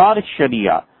نصار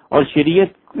الشریعہ، اور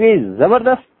شریعت کے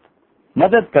زبردست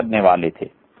مدد کرنے والے تھے.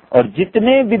 اور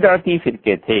جتنے بدعتی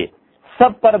فرقے تھے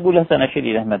سب پر ابو الحسن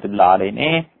اشعری رحمۃ اللہ علیہ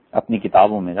نے اپنی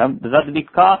کتابوں میں رد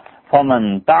لکھا،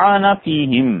 فمن طعن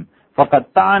فیہم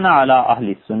فقد طعن علی اہل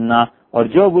السنہ. اور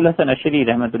جو ابو الحسن اشعری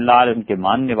رحمۃ اللہ علیہ ان کے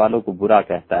ماننے والوں کو برا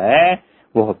کہتا ہے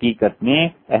وہ حقیقت میں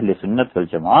اہل سنت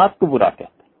والجماعت کو برا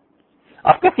کہتا ہے.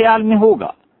 آپ کا خیال میں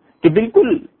ہوگا کہ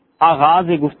بالکل آغاز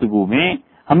گفتگو میں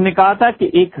ہم نے کہا تھا کہ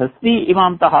ایک ہستی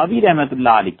امام طحاوی رحمۃ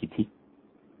اللہ علیہ کی تھی.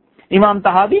 امام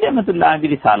طحاوی رحمۃ اللہ علیہ بھی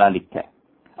رسالہ لکھا ہے.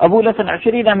 ابو الحسن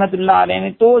اشعری رحمۃ اللہ علیہ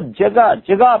نے تو جگہ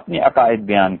جگہ اپنے عقائد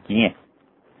بیان کیے،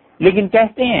 لیکن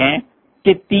کہتے ہیں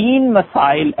کہ 3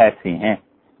 مسائل ایسے ہیں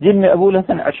جن میں ابو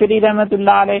الحسن اشعری رحمۃ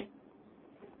اللہ علیہ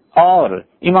اور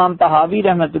امام طحاوی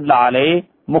رحمۃ اللہ علیہ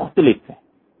مختلف ہیں.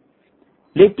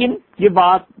 لیکن یہ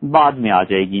بات بعد میں آ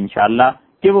جائے گی انشاءاللہ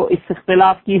کہ وہ اس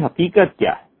اختلاف کی حقیقت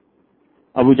کیا ہے.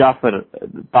 ابو جعفر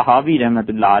طحاوی رحمۃ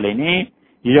اللہ علیہ نے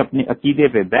جو اپنے عقیدے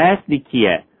پہ بحث لکھی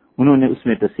ہے انہوں نے اس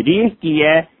میں تصریح کی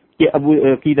ہے کہ ابو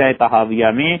عقیدہ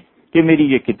طحاویہ میں کہ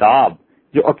میری یہ کتاب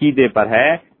جو عقیدے پر ہے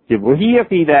کہ وہی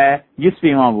عقیدہ ہے جس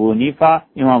پہ امام ابو حنیفہ،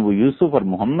 امام ابو یوسف اور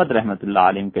محمد رحمۃ اللہ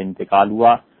علیہ کا انتقال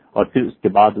ہوا، اور پھر اس کے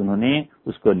بعد انہوں نے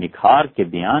اس کو نکھار کے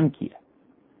بیان کیا.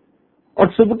 اور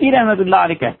سبکی رحمۃ اللہ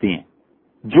علیہ کہتے ہیں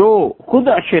جو خود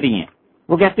اشعری ہیں،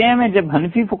 وہ کہتے ہیں میں جب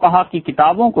حنفی فقہا کی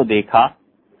کتابوں کو دیکھا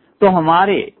تو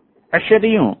ہمارے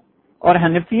اشعریوں اور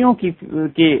حنفیوں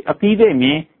کے عقیدے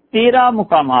میں 13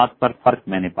 مقامات پر فرق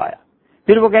میں نے پایا.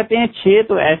 پھر وہ کہتے ہیں 6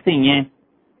 تو ایسے ہی ہیں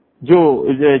جو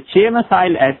 6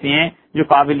 مسائل ایسے ہیں جو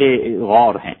قابل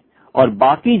غور ہیں، اور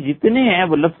باقی جتنے ہیں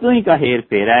وہ لفظوں ہی کا ہیر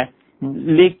پھیر ہے،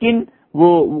 لیکن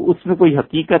وہ اس میں کوئی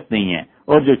حقیقت نہیں ہے.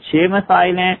 اور جو 6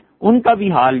 مسائل ہیں ان کا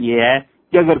بھی حال یہ ہے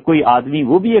کہ اگر کوئی آدمی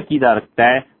وہ بھی عقیدہ رکھتا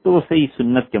ہے تو وہ صحیح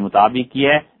سنت کے مطابق ہی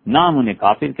ہے، نہ ہم انہیں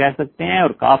کافر کہہ سکتے ہیں، اور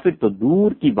کافر تو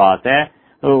دور کی بات ہے.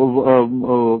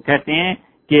 کہتے ہیں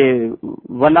کہ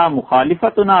ولا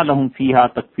مخالفتنا لہم فیہا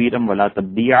تکفیرا ولا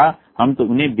تبدیعا، ہم تو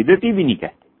انہیں بدعتی بھی نہیں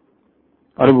کہتے.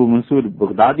 اور ابو منصور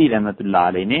بغدادی رحمۃ اللہ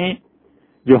علیہ نے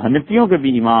جو حنفیوں کے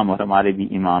بھی امام اور ہمارے بھی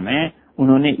امام ہیں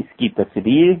انہوں نے اس کی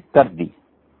تصریح کر دی.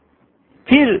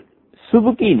 پھر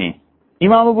سبکی نے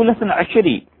امام ابو الحسن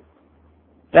اشعری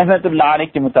رحمۃ اللہ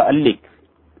علیہ کے متعلق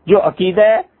جو عقیدہ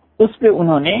ہے اس پہ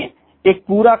انہوں نے ایک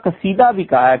پورا قصیدہ بھی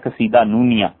کہا ہے، قصیدہ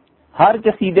نونیہ. ہر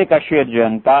قصیدے کا شعر جو ہے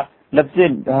ان کا لفظ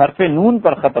حرف نون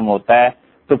پر ختم ہوتا ہے.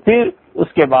 تو پھر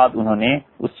اس کے بعد انہوں نے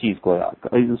اس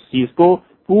چیز کو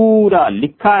پورا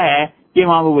لکھا ہے کہ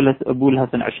امام ابو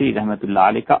الحسن اشعری رحمۃ اللہ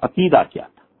علیہ کا عقیدہ کیا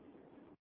تھا.